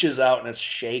reaches out and it's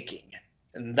shaking.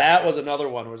 And that was another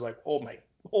one. It was like, oh my,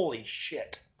 holy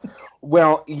shit.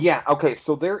 Well, yeah, okay,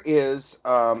 so there is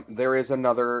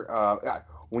another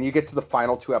when you get to the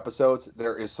final two episodes,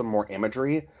 there is some more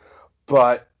imagery,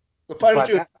 but The final but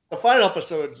two, that the final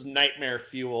episode's nightmare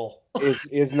fuel.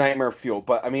 is nightmare fuel.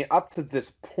 But I mean, up to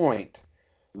this point,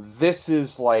 this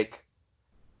is like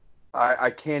I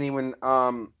can't even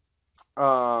um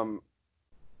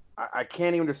I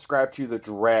can't even describe to you the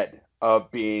dread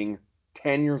of being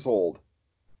 10 years old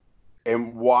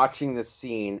and watching the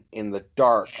scene in the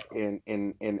dark in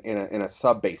a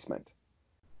sub basement.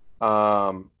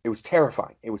 It was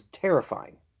terrifying. It was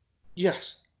terrifying.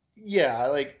 Yes. Yeah,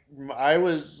 like I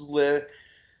was lit.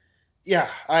 Yeah,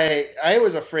 I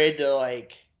was afraid to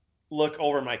like look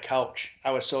over my couch.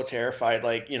 I was so terrified.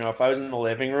 Like, if I was in the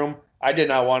living room, I did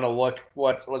not want to look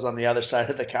what was on the other side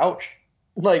of the couch.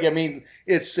 Like, I mean,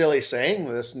 it's silly saying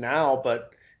this now,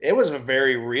 but it was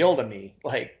very real to me.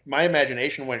 Like, my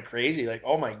imagination went crazy. Like,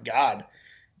 oh my God,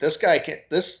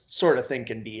 this sort of thing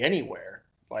can be anywhere.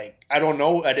 Like, I don't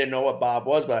know. I didn't know what Bob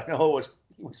was, but I know it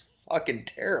was fucking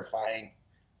terrifying.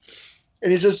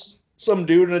 And he's just some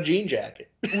dude in a jean jacket.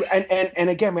 And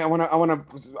again, man, I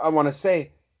want to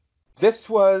say this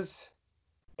was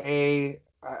a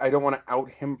I don't want to out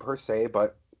him per se,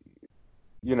 but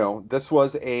this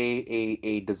was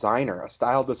a designer, a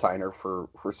style designer for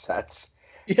sets,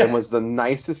 and Yeah. was the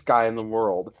nicest guy in the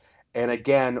world. And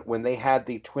again, when they had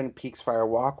the Twin Peaks Fire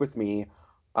Walk with me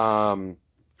um,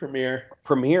 Premiere.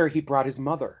 premiere, he brought his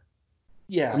mother. I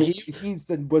Yeah, mean,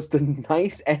 was the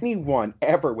nice anyone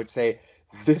ever would say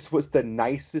this was the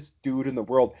nicest dude in the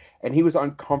world, and he was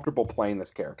uncomfortable playing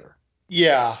this character.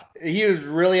 yeah, he was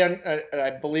really.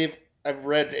 I believe I've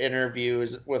read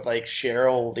interviews with like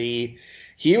Cheryl Lee.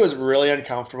 He was really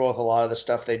uncomfortable with a lot of the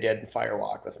stuff they did in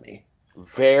Firewalk with me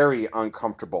Very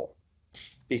uncomfortable.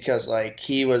 because like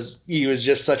he was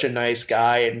just such a nice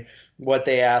guy, and what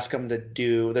they ask him to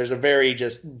do. There's a very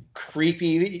just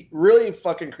creepy, really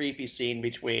fucking creepy scene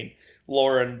between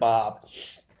Laura and Bob,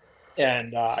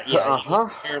 and yeah, Uh he was huh.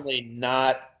 apparently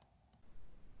not.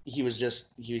 He was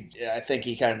just he. I think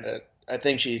he kind of. I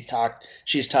think She's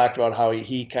talked about how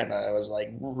he kind of was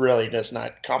like really just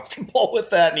not comfortable with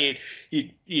that, and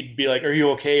he'd be like, "Are you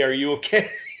okay? Are you okay?"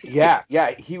 Yeah,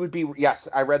 yeah. He would be. Yes,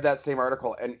 I read that same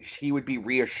article, and he would be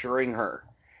reassuring her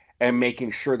and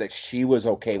making sure that she was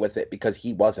okay with it because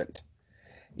he wasn't.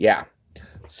 Yeah.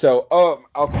 So,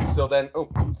 okay. So then, oh,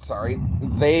 sorry.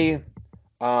 They,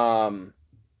 um,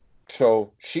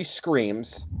 so she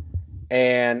screams,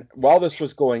 and while this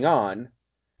was going on,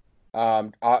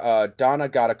 Donna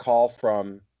got a call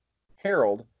from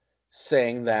Harold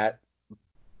saying that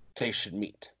they should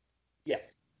meet. Yeah,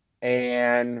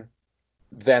 And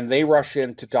then they rush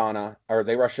into Donna, or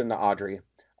they rush into Audrey.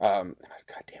 God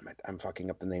damn it, I'm fucking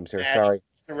up the names here. Maddie. Sorry.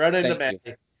 Run into Thank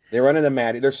you. Maddie. They run into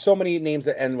Maddie. There's so many names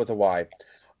that end with a Y.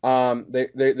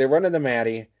 They run into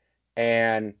Maddie,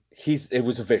 and it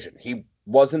was a vision. He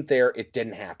wasn't there. It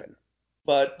didn't happen.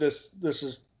 But this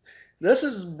is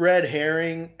red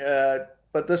herring.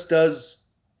 But this does.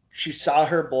 She saw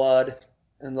her blood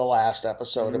in the last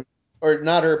episode, Mhm. or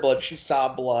not her blood. She saw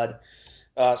blood.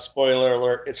 Spoiler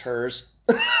alert, it's hers.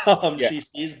 Yeah. She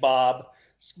sees Bob.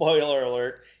 Spoiler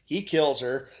alert, he kills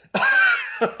her.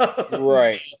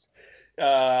 Right.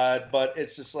 But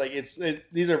it's just like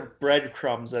these are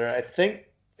breadcrumbs that I think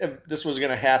if this was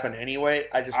going to happen anyway,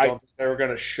 I just I don't think they were going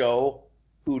to show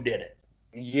who did it.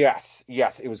 Yes,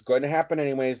 yes, it was going to happen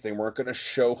anyways. They weren't going to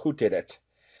show who did it.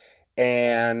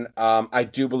 And I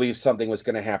do believe something was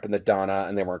going to happen to Donna,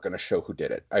 and they weren't going to show who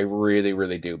did it. I really,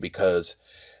 really do, because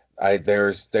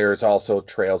there's also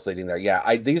trails leading there.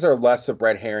 Yeah, these are less of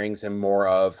red herrings and more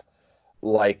of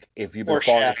like if you've been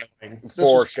following Foreshadowing.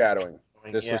 foreshadowing.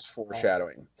 This Yeah. was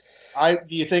foreshadowing.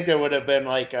 Do you think it would have been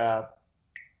like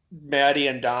Maddie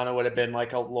and Donna would have been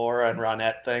like a Laura and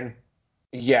Ronette thing?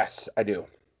 Yes, I do.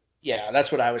 Yeah,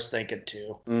 that's what I was thinking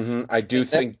too. I do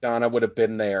think Donna would have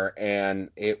been there, and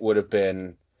it would have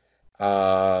been,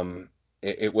 um,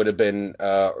 it would have been.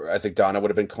 I think Donna would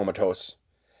have been comatose,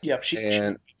 Yep, she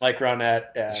and like Ronette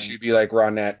and she'd be like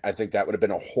Ronette. I think that would have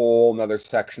been a whole nother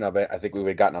section of it. I think we would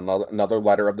have gotten another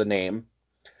letter of the name.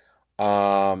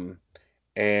 Um,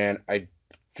 and I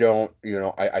don't,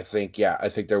 I think, yeah, I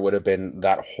think there would have been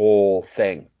that whole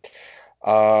thing.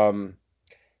 Um,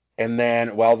 and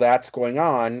then while that's going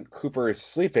on, Cooper is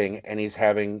sleeping and he's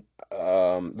having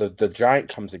the giant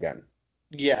comes again.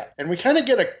 yeah, and we kind of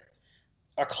get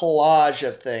a collage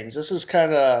of things. This is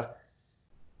kind of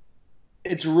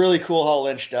it's really cool how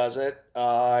Lynch does it.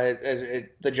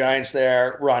 The Giants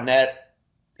there, Ronette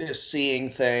is seeing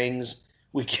things.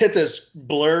 We get this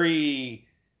blurry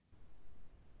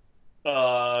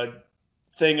uh,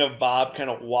 thing of Bob kind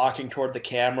of walking toward the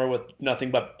camera with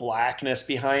nothing but blackness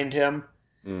behind him.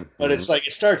 But Hmm. it's like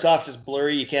it starts off just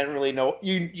blurry. You can't really know.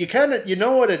 You kind of you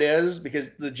know what it is because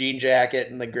the jean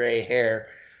jacket and the gray hair,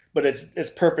 but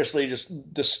it's purposely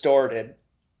just distorted.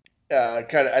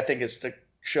 Kind of, I think it's to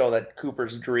show that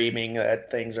Cooper's dreaming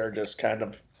that things are just kind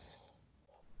of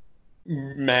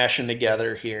mashing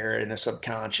together here in a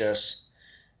subconscious.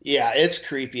 Yeah, it's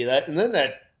creepy. That and then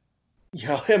that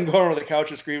him going over the couch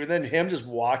and screaming, then him just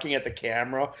walking at the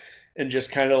camera and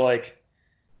just kind of like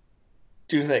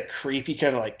doing that creepy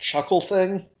kind of like chuckle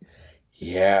thing.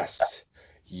 Yes,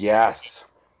 yes.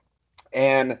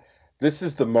 And this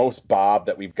is the most Bob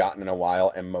that we've gotten in a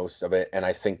while, and most of it. And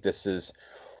I think this is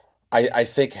I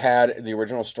think had the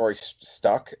original story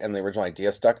stuck and the original idea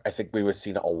stuck, I think we would have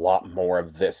seen a lot more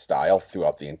of this style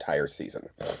throughout the entire season.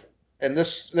 And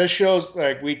this shows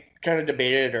like we kind of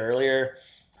debated it earlier.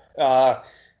 Uh,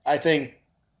 I think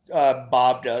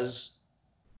Bob does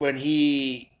when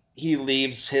he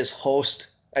leaves his host.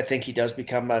 I think he does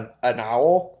become an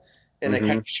owl, and it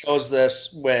kind Hmm. of shows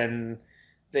this when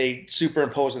they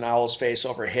superimpose an owl's face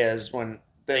over his when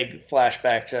they flash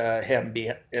back to him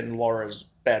be in Laura's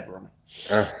bedroom.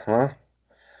 Uh-huh.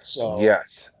 So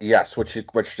Yes, yes, which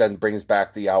then brings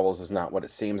back the owls is not what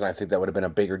it seems. I think that would have been a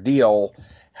bigger deal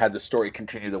had the story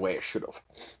continued the way it should have.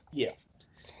 yeah, And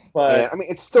but I mean,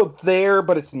 it's still there,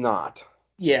 but it's not.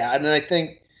 yeah, and I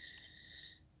think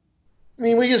I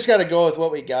mean we just got to go with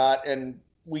what we got, and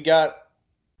we got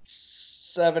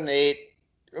 7, 8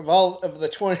 of all of the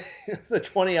 20 the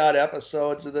 20 odd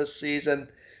episodes of this season.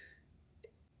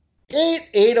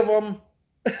 Eight of them,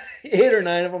 8 or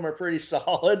 9 of them are pretty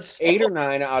solid. So 8 or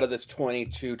 9 out of this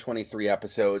 22, 23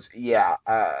 episodes. Yeah.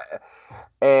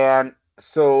 And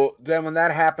so then when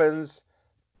that happens,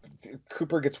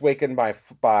 Cooper gets wakened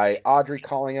by Audrey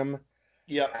calling him,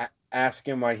 yep.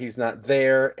 asking why he's not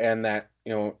there, and that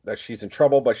that she's in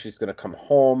trouble, but she's gonna come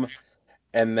home.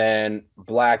 And then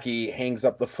Blackie hangs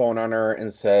up the phone on her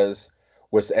and says,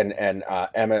 "Was and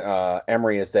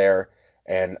Emery is there."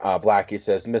 And Blackie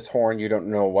says, "Miss Horn, you don't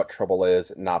know what trouble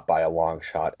is, not by a long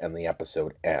shot." And the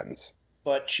episode ends.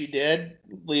 But she did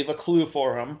leave a clue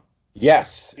for him.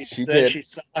 Yes, She she said did. she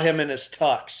saw him in his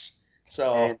tux. And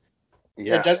So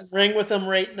it doesn't yes, ring with him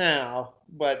right now,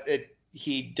 but it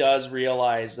he does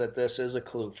realize that this is a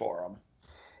clue for him.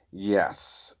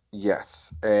 yes,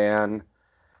 yes. And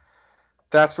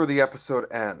that's where the episode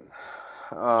ends.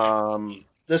 Um,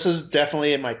 This is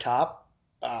definitely in my top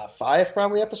 5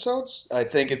 probably episodes. I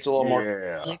think it's a little more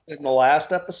yeah. than the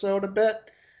last episode a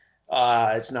bit.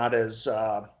 It's not as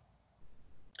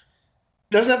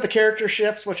doesn't have the character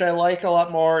shifts, which I like a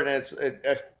lot more, and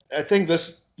I think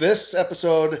this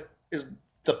episode is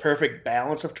the perfect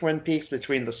balance of Twin Peaks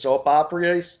between the soap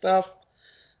opera stuff,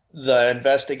 the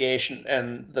investigation,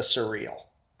 and the surreal.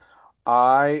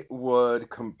 I would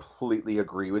completely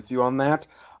agree with you on that.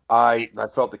 I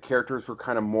felt the characters were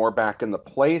kind of more back in the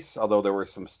place, although there were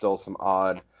still some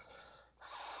odd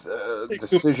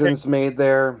decisions made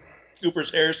there.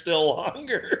 Cooper's hair still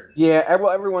longer. Yeah,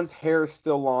 well, everyone's hair is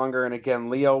still longer, and again,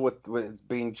 Leo with it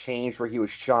being changed where he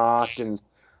was shot, and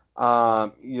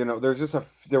there's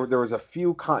just there was a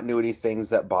few continuity things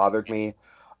that bothered me.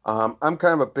 I'm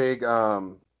kind of a big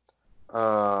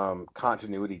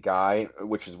continuity guy,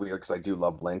 which is weird because I do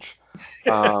love Lynch.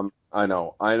 I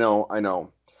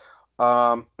know.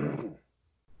 Um,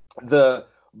 the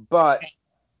but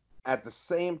at the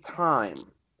same time,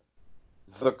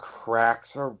 the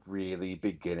cracks are really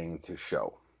beginning to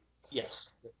show.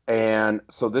 Yes. And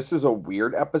so this is a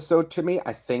weird episode to me.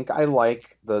 I think I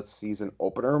like the season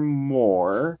opener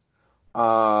more.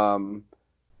 Um,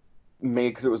 made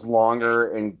because it was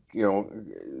longer, and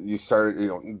you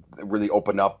started really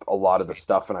open up a lot of the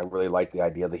stuff, and I really liked the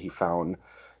idea that he found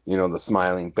the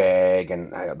smiling bag,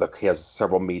 and he has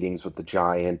several meetings with the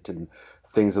giant and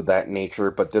things of that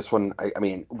nature. But this one, I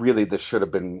mean, really, this should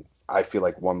have been, I feel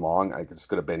like, one long. This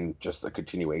could have been just a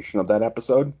continuation of that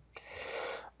episode.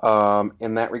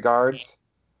 In that regards.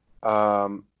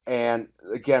 And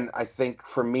again, I think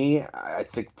for me, I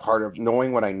think part of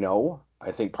knowing what I know,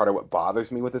 I think part of what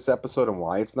bothers me with this episode and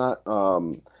why it's not,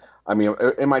 I mean,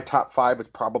 in my top 5, it's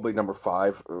probably number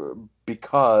 5,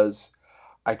 because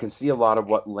I can see a lot of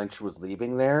what Lynch was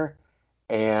leaving there,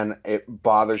 and it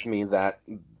bothers me that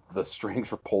the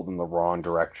strings were pulled in the wrong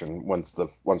direction once the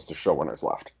showrunners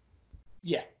left.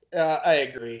 Yeah, I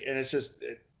agree, and it's just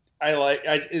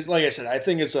it's like I said, I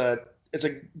think it's a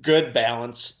good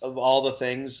balance of all the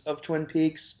things of Twin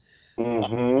Peaks.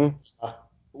 Mm-hmm.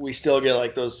 We still get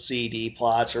like those CD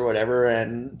plots or whatever,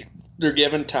 and they're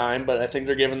given time, but I think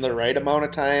they're given the right amount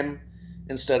of time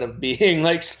instead of being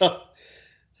like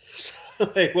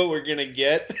like what we're gonna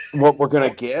get. What we're gonna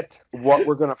get? What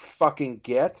we're gonna fucking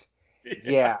get?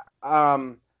 Yeah.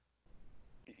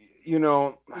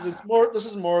 This is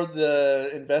more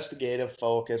the investigative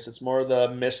focus. It's more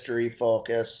the mystery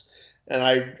focus, and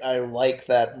I like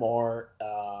that more.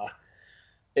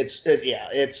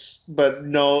 But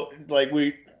no, like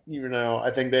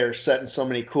I think they're setting so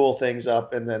many cool things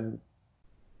up, and then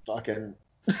fucking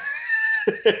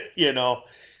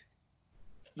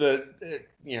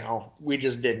we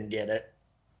just didn't get it.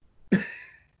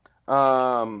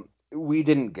 We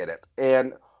didn't get it,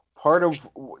 and part of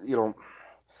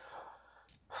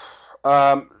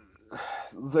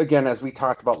again, as we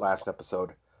talked about last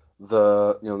episode,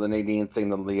 the Nadine thing,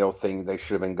 the Leo thing, they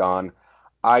should have been gone.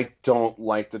 I don't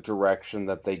like the direction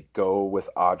that they go with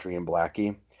Audrey and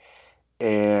Blackie,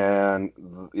 and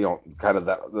kind of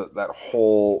that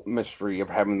whole mystery of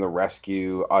having the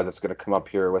rescue that's going to come up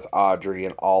here with Audrey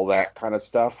and all that kind of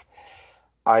stuff.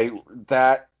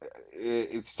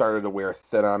 It started to wear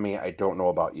thin on me. I don't know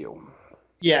about you.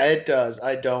 Yeah, it does.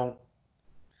 I don't.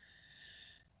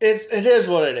 It is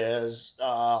what it is.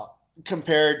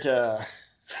 Compared to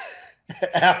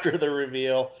after the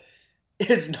reveal,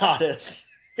 it's not as.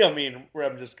 I mean,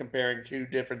 I'm just comparing two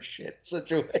different shit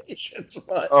situations,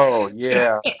 but oh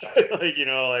yeah,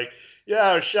 I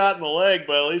was shot in the leg,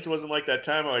 but at least it wasn't like that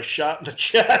time I was shot in the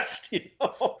chest,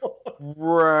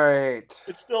 Right.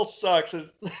 It still sucks,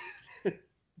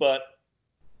 but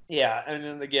yeah, and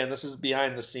then again, this is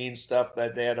behind the scenes stuff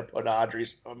that they had to put Audrey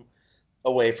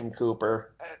away from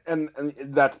Cooper. And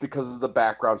that's because of the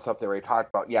background stuff they already talked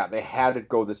about. Yeah, they had to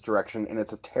go this direction, and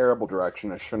it's a terrible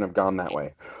direction. It shouldn't have gone that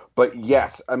way. But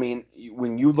yes, I mean,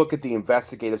 when you look at the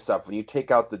investigative stuff, when you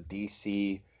take out the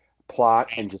DC plot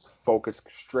and just focus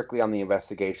strictly on the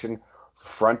investigation,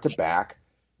 front to back,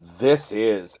 this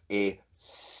is a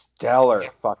stellar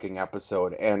fucking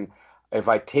episode. And if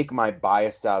I take my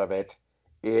bias out of it,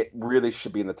 it really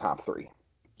should be in the top 3.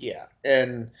 Yeah,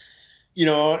 and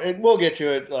and we'll get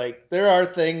to it. Like, there are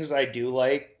things I do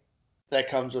like that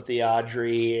comes with the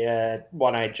Audrey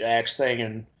One-Eyed Jacks thing,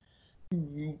 and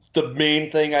the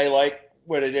main thing I like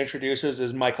what it introduces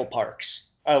is Michael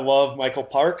Parks. I love Michael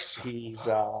Parks. He's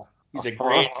a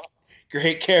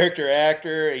great character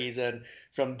actor. He's in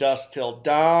From Dusk Till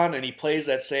Dawn, and he plays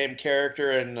that same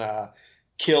character in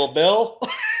Kill Bill.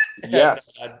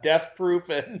 Yes. Death Proof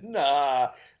and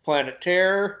Planet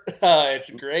Terror. It's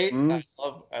great. I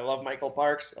love Michael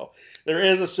Parks. So there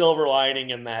is a silver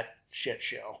lining in that shit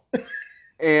show.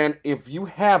 And if you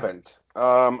haven't,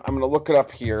 I'm going to look it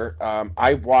up here.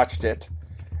 I watched it,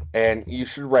 and you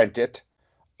should rent it.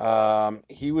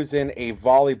 He was in a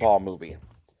volleyball movie.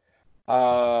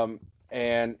 And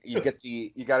you got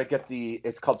to get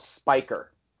it's called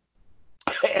Spiker.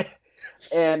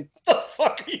 And what the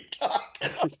fuck are you talking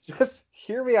about? Just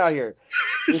hear me out here.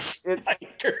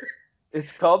 Spiker.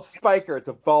 It's called Spiker. It's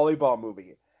a volleyball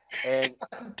movie. And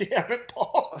God damn it,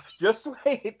 Paul. Just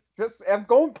wait. I'm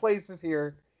going places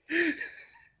here.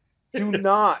 Do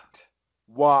not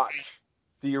watch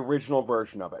the original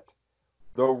version of it.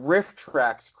 The Riff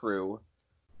Tracks crew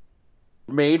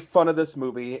made fun of this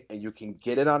movie, and you can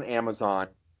get it on Amazon,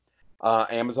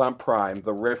 Amazon Prime,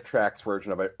 the Riff Tracks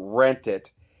version of it. Rent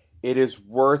it. It is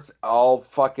worth all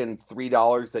fucking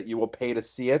 $3 that you will pay to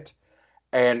see it.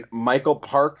 And Michael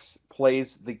Parks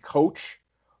plays the coach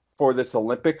for this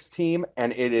Olympics team,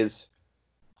 and he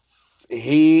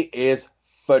is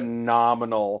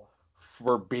phenomenal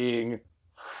for being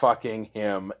fucking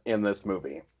him in this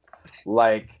movie.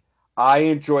 Like, I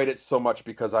enjoyed it so much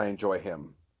because I enjoy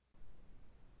him.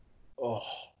 Oh,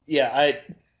 yeah,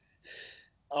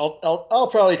 I'll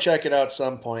probably check it out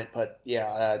some point. But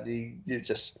yeah, you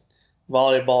just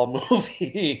volleyball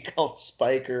movie called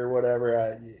Spike or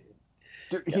whatever.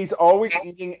 Dude, Yeah. he's always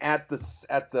eating at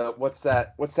the what's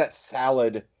that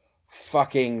salad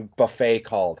fucking buffet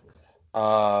called?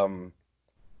 Um,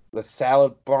 the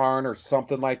salad barn or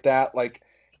something like that. Like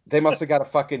they must have got to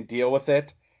fucking deal with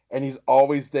it, and he's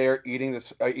always there eating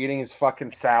his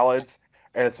fucking salads,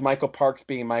 and it's Michael Parks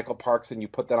being Michael Parks, and you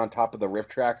put that on top of the riff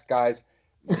tracks, guys.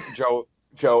 Joe,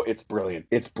 Joe, it's brilliant.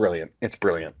 It's brilliant. It's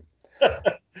brilliant.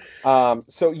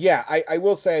 So yeah, I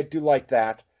will say I do like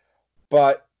that,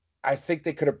 but I think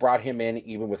they could have brought him in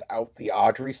even without the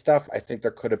Audrey stuff. I think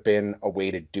there could have been a way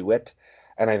to do it,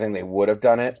 and I think they would have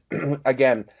done it.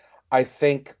 Again, I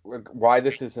think why I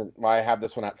have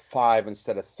this one at 5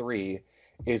 instead of 3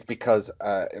 is because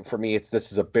for me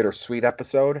this is a bittersweet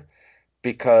episode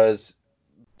because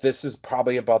this is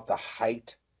probably about the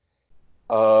height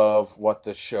of what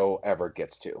the show ever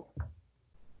gets to.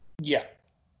 Yeah.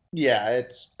 Yeah,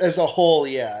 it's as a whole,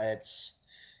 yeah, it's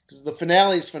because the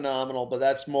finale is phenomenal, but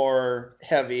that's more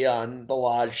heavy on the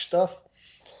lodge stuff.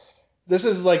 This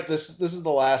is like this is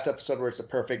the last episode where it's a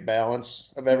perfect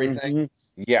balance of everything. Mhm.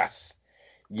 Yes.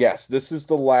 Yes, this is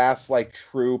the last like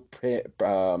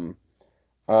um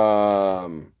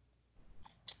the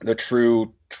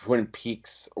true Twin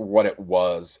Peaks what it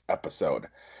was episode.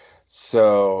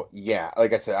 So yeah,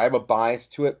 like I said, I have a bias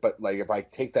to it, but like if I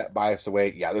take that bias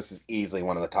away, yeah, this is easily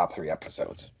one of the top 3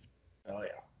 episodes. Oh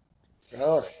yeah.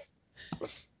 Oh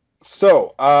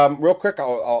So, real quick,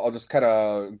 I'll just kind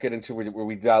of get into where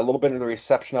we got a little bit of the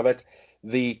reception of it.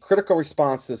 The critical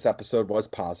response to this episode was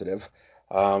positive.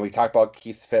 We talked about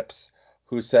Keith Phipps,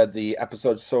 who said the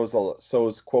episode sows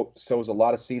a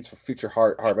lot of seeds for future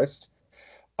harvest,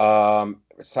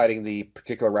 citing the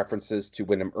particular references to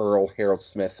Wyndham Earle, Harold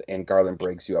Smith, and Garland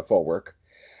Briggs' UFO work.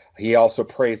 He also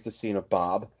praised the scene of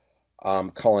Bob,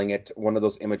 calling it one of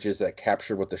those images that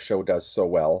captured what the show does so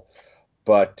well,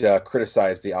 but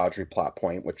criticized the Audrey plot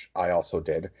point, which I also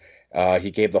did.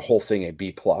 He gave the whole thing a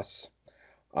B plus.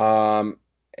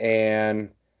 And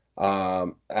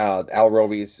Al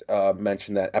Rovies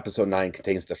mentioned that episode 9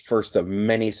 contains the first of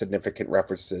many significant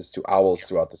references to owls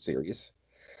throughout the series,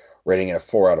 rating it a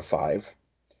 4 out of 5.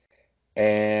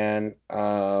 And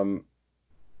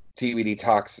TBD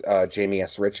Talks, Jamie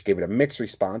S. Rich gave it a mixed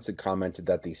response and commented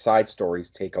that the side stories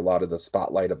take a lot of the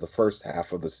spotlight of the first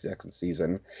half of the second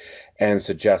season and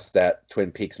suggests that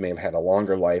Twin Peaks may have had a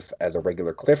longer life as a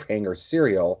regular cliffhanger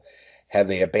serial had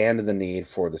they abandoned the need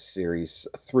for the series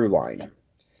through line.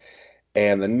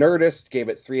 And the Nerdist gave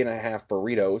it 3.5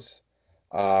 burritos,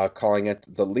 calling it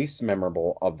the least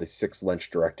memorable of the 6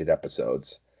 Lynch directed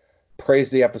episodes.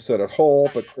 Praised the episode as whole,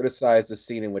 but criticized the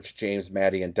scene in which James,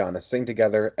 Maddie, and Donna sing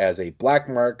together as a black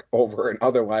mark over an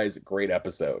otherwise great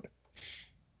episode.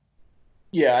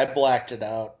 yeah, I blacked it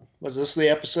out. Was this the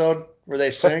episode where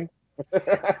they sing?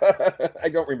 I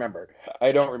don't remember.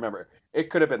 I don't remember. It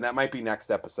could have been. That might be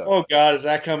next episode. Oh God, is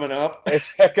that coming up?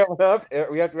 Is that coming up?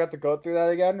 We have to go through that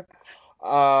again.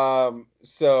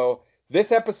 So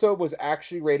this episode was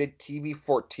actually rated TV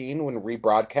 14 when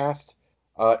rebroadcast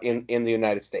in the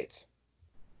United States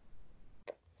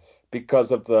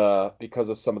because of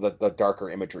some of the darker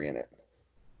imagery in it.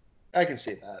 I can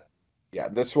see that. Yeah,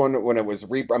 this one when it was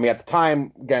I mean, at the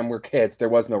time, again, we're kids. There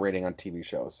was no rating on TV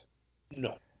shows.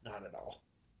 No, not at all.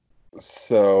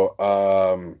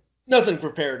 So, Nothing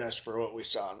prepared us for what we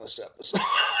saw in this episode.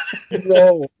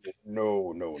 no,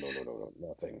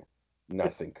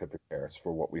 nothing could prepare us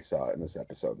for what we saw in this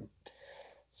episode.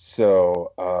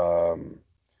 So,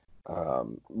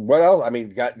 what else? I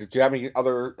mean, do you have any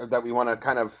other that we want to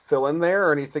kind of fill in there,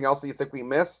 or anything else that you think we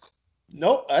missed?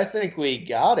 Nope, I think we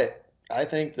got it. I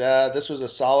think that this was a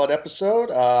solid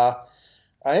episode. I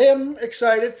am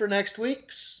excited for next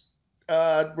week's.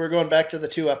 We're going back to the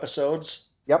 2 episodes.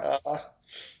 Yep.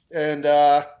 And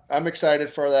I'm excited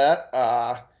for that.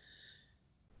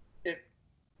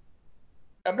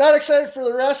 I'm not excited for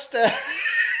the rest of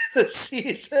the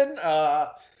season,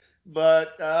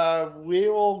 but we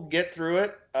will get through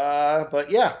it.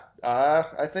 But yeah,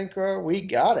 I think we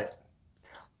got it.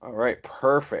 All right,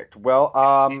 perfect. Well,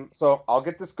 so I'll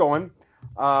get this going.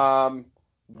 We have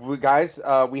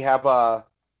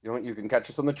you can catch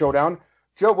us on the Showdown.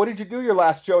 Joe, what did you do your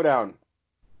last Showdown?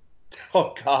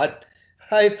 Oh God,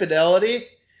 High Fidelity.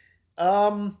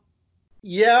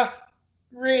 Yeah,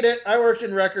 read it. I worked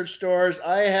in record stores.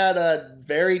 I had a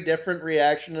very different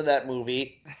reaction to that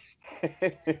movie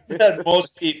than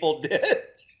most people did.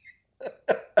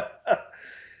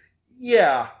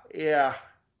 Yeah.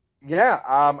 Yeah,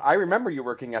 I remember you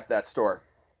working at that store.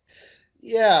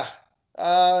 Yeah.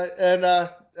 And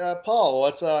Paul,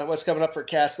 what's coming up for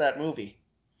Cast That Movie?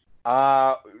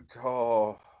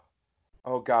 Oh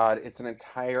God, it's an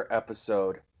entire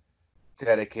episode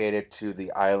dedicated to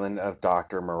the island of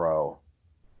Dr. Moreau.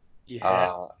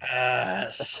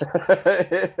 Yes.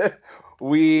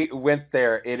 We went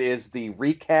there. It is the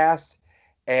recast,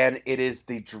 and it is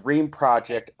the dream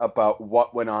project about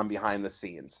what went on behind the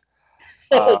scenes.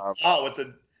 Wow, it's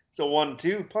a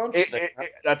 1-2 punch.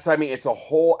 It's a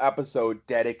whole episode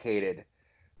dedicated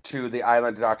to the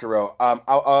island of Dr. Moreau.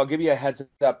 I'll give you a heads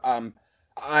up.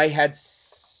 I had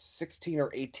 16 or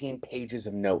 18 pages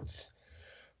of notes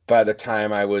by the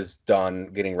time I was done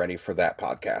getting ready for that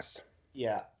podcast.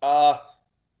 Yeah.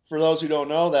 For those who don't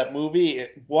know, that movie,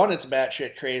 it's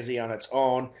batshit crazy on its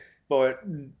own, but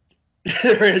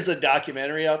there is a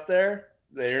documentary out there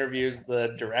that interviews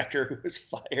the director who was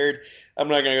fired. I'm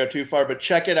not going to go too far, but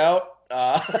check it out.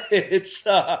 It's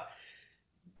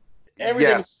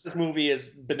everything in this movie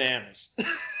is bananas.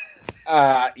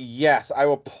 Yes, I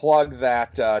will plug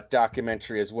that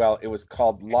documentary as well. It was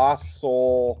called Lost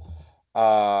Soul,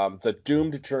 The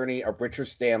Doomed Journey of Richard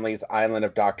Stanley's Island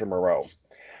of Dr. Moreau.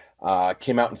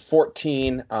 Came out in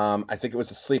 2014. I think it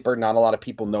was a sleeper. Not a lot of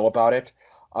people know about it.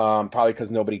 Probably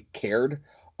because nobody cared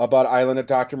about Island of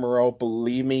Dr. Moreau.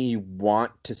 Believe me, you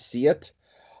want to see it.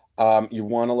 You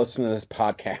want to listen to this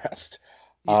podcast.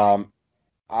 Yeah.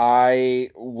 I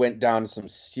went down some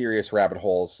serious rabbit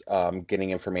holes getting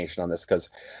information on this because,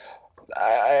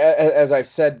 as I've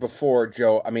said before,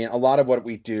 Joe, I mean, a lot of what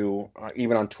we do,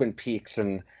 even on Twin Peaks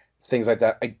and things like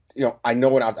that, I know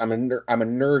what I'm a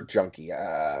nerd junkie,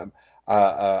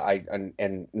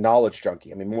 and knowledge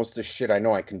junkie. I mean, most of the shit I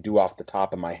know I can do off the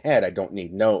top of my head. I don't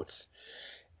need notes.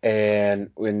 And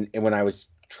when I was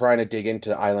trying to dig into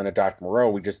the Island of Dr. Moreau,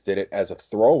 we just did it as a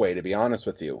throwaway, to be honest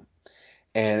with you,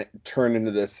 and it turned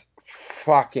into this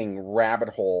fucking rabbit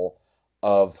hole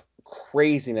of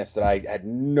craziness that I had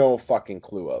no fucking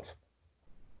clue of.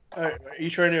 Are you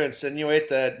trying to insinuate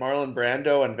that Marlon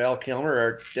Brando and Val Kilmer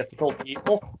are difficult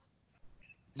people?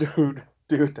 Dude,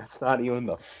 that's not even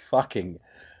the fucking.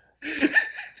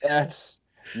 That's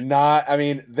not. I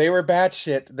mean, they were bad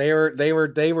shit. They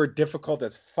were difficult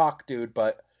as fuck, dude.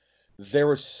 But there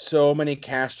were so many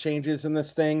cast changes in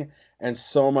this thing, and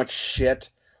so much shit.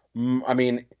 I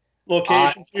mean,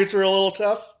 location shoots were a little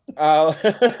tough.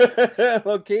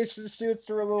 Location shoots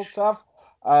were a little tough.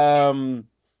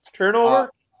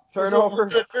 Turnover. Turnover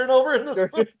in this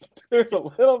book. There's a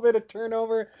little bit of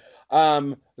turnover.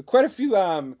 Quite a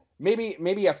few.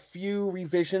 Maybe a few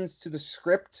revisions to the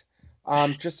script.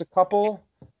 Just a couple.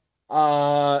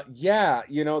 Yeah,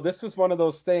 this was one of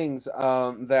those things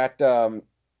that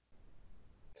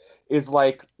is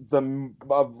like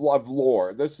of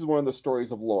lore. This is one of the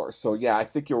stories of lore. So yeah, I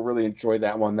think you'll really enjoy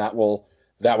that one. That will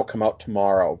come out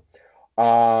tomorrow.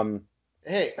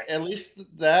 Hey, at least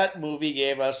that movie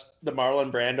gave us the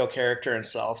Marlon Brando character in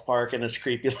South Park and his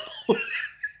creepy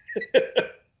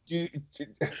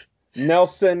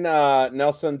Nelson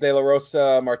De La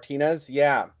Rosa Martinez.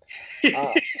 Yeah.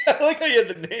 I like how you had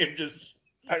the name just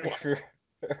right.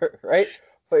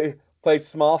 Played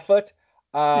Smallfoot.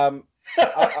 I'll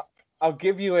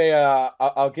give you a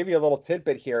little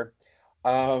tidbit here.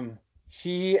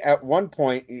 He at one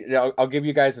point, I'll give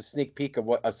you guys a sneak peek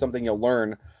of something you'll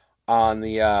learn on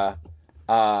the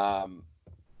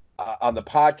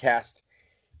podcast.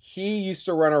 He used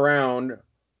to run around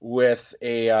with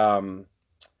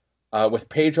with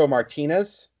Pedro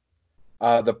Martinez,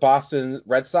 the Boston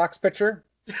Red Sox pitcher,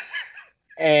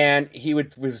 and he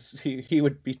would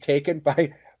take him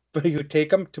to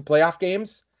playoff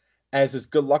games as his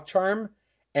good luck charm,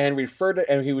 and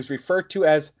he was referred to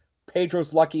as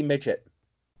Pedro's lucky midget.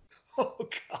 Oh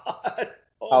God!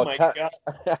 Oh my God!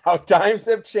 How times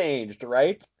have changed,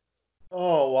 right?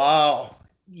 Oh wow!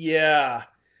 Yeah.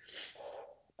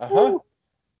 Yeah.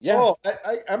 Oh,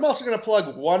 I'm also going to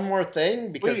plug one more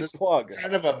thing because it's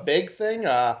kind of a big thing.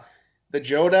 The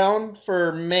Joe Down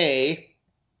for May.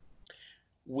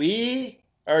 We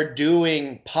are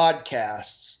doing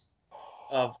podcasts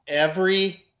of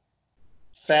every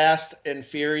Fast and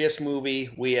Furious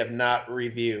movie we have not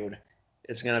reviewed.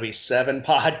 It's going to be 7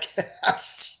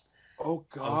 podcasts. Oh,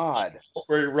 God.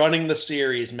 We're running the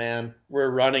series, man.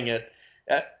 We're running it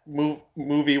at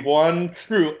movie 1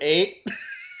 through 8.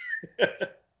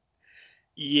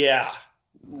 Yeah.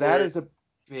 That is a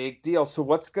big deal. So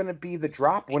what's going to be the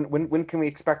drop? When can we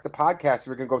expect the podcast?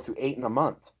 We're going to go through 8 in a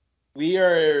month.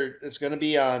 It's going to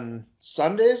be on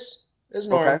Sundays as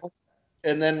normal. Okay.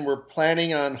 And then we're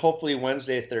planning on hopefully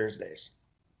Wednesday, Thursdays.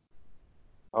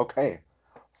 Okay.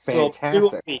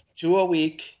 Fantastic. So 2 a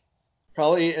week.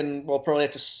 Probably, and we'll probably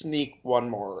have to sneak one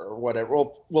more or whatever.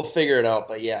 We'll figure it out.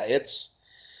 But yeah, it's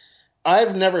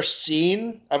I've never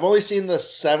seen. I've only seen the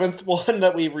seventh one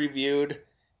that we reviewed,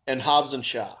 and Hobbs and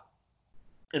Shaw,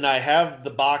 and I have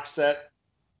the box set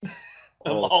of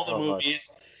Oh, all the God. movies.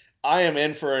 I am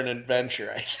in for an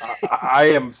adventure. I think. I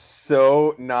am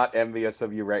so not envious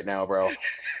of you right now, bro.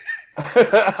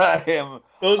 I am.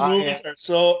 Those I movies am. are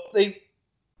so they.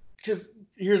 Because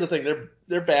here's the thing,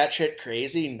 they're batshit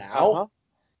crazy now, Uh-huh.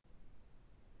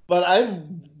 but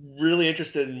I'm really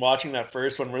interested in watching that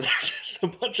first one where they're just a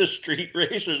bunch of street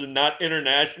racers and not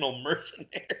international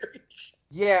mercenaries.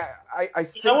 Yeah, I I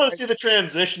think want to see the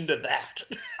transition to that.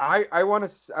 I want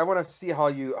to see how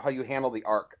you handle the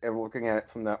arc and looking at it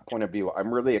from that point of view.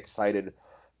 I'm really excited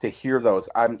to hear those.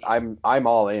 I'm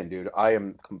all in, dude. I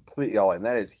am completely all in.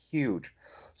 That is huge.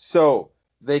 So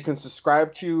they can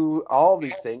subscribe to all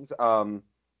these things. The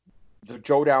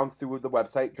Joe Down through the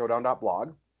website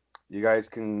joedown.blog. You guys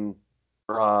can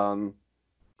find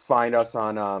us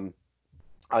on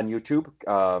YouTube.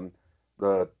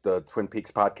 The Twin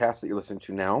Peaks podcast that you're listening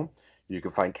to now. You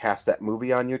can find Cast That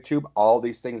Movie on YouTube. All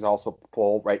these things also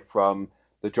pull right from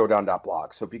the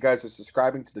joedown.blog. So if you guys are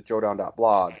subscribing to the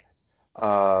joedown.blog,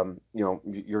 you're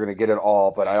going to get it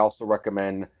all. But I also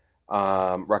recommend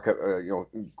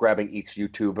grabbing each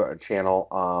YouTube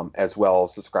channel as well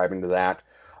as subscribing to that.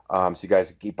 So you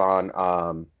guys keep on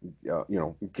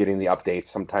getting the updates.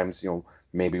 Sometimes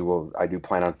maybe I do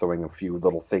plan on throwing a few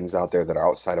little things out there that are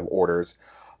outside of orders.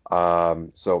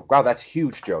 So wow, that's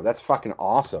huge, Joe. That's fucking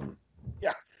awesome.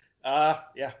 Yeah.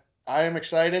 Yeah. I am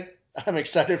excited. I'm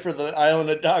excited for the Island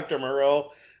of Dr. Moreau.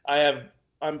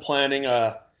 I'm planning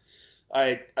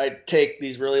I take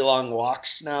these really long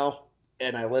walks now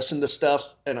and I listen to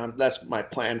stuff and that's my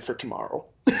plan for tomorrow.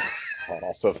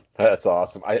 Awesome. That's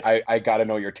awesome. I got to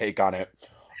know your take on it.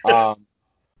 All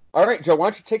right, Joe, why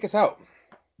don't you take us out?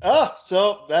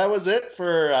 So that was it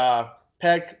for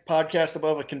Podcast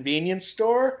Above a Convenience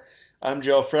Store. I'm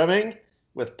Joe Fremming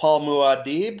with Paul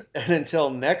Muad'Dib. And until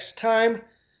next time,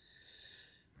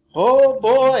 oh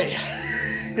boy,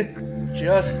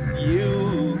 just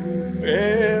you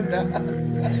and I.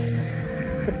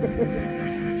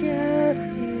 Just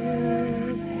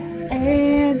you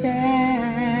and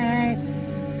I.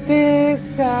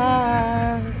 This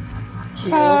song,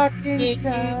 fucking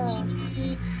song.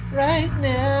 Right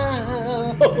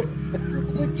now.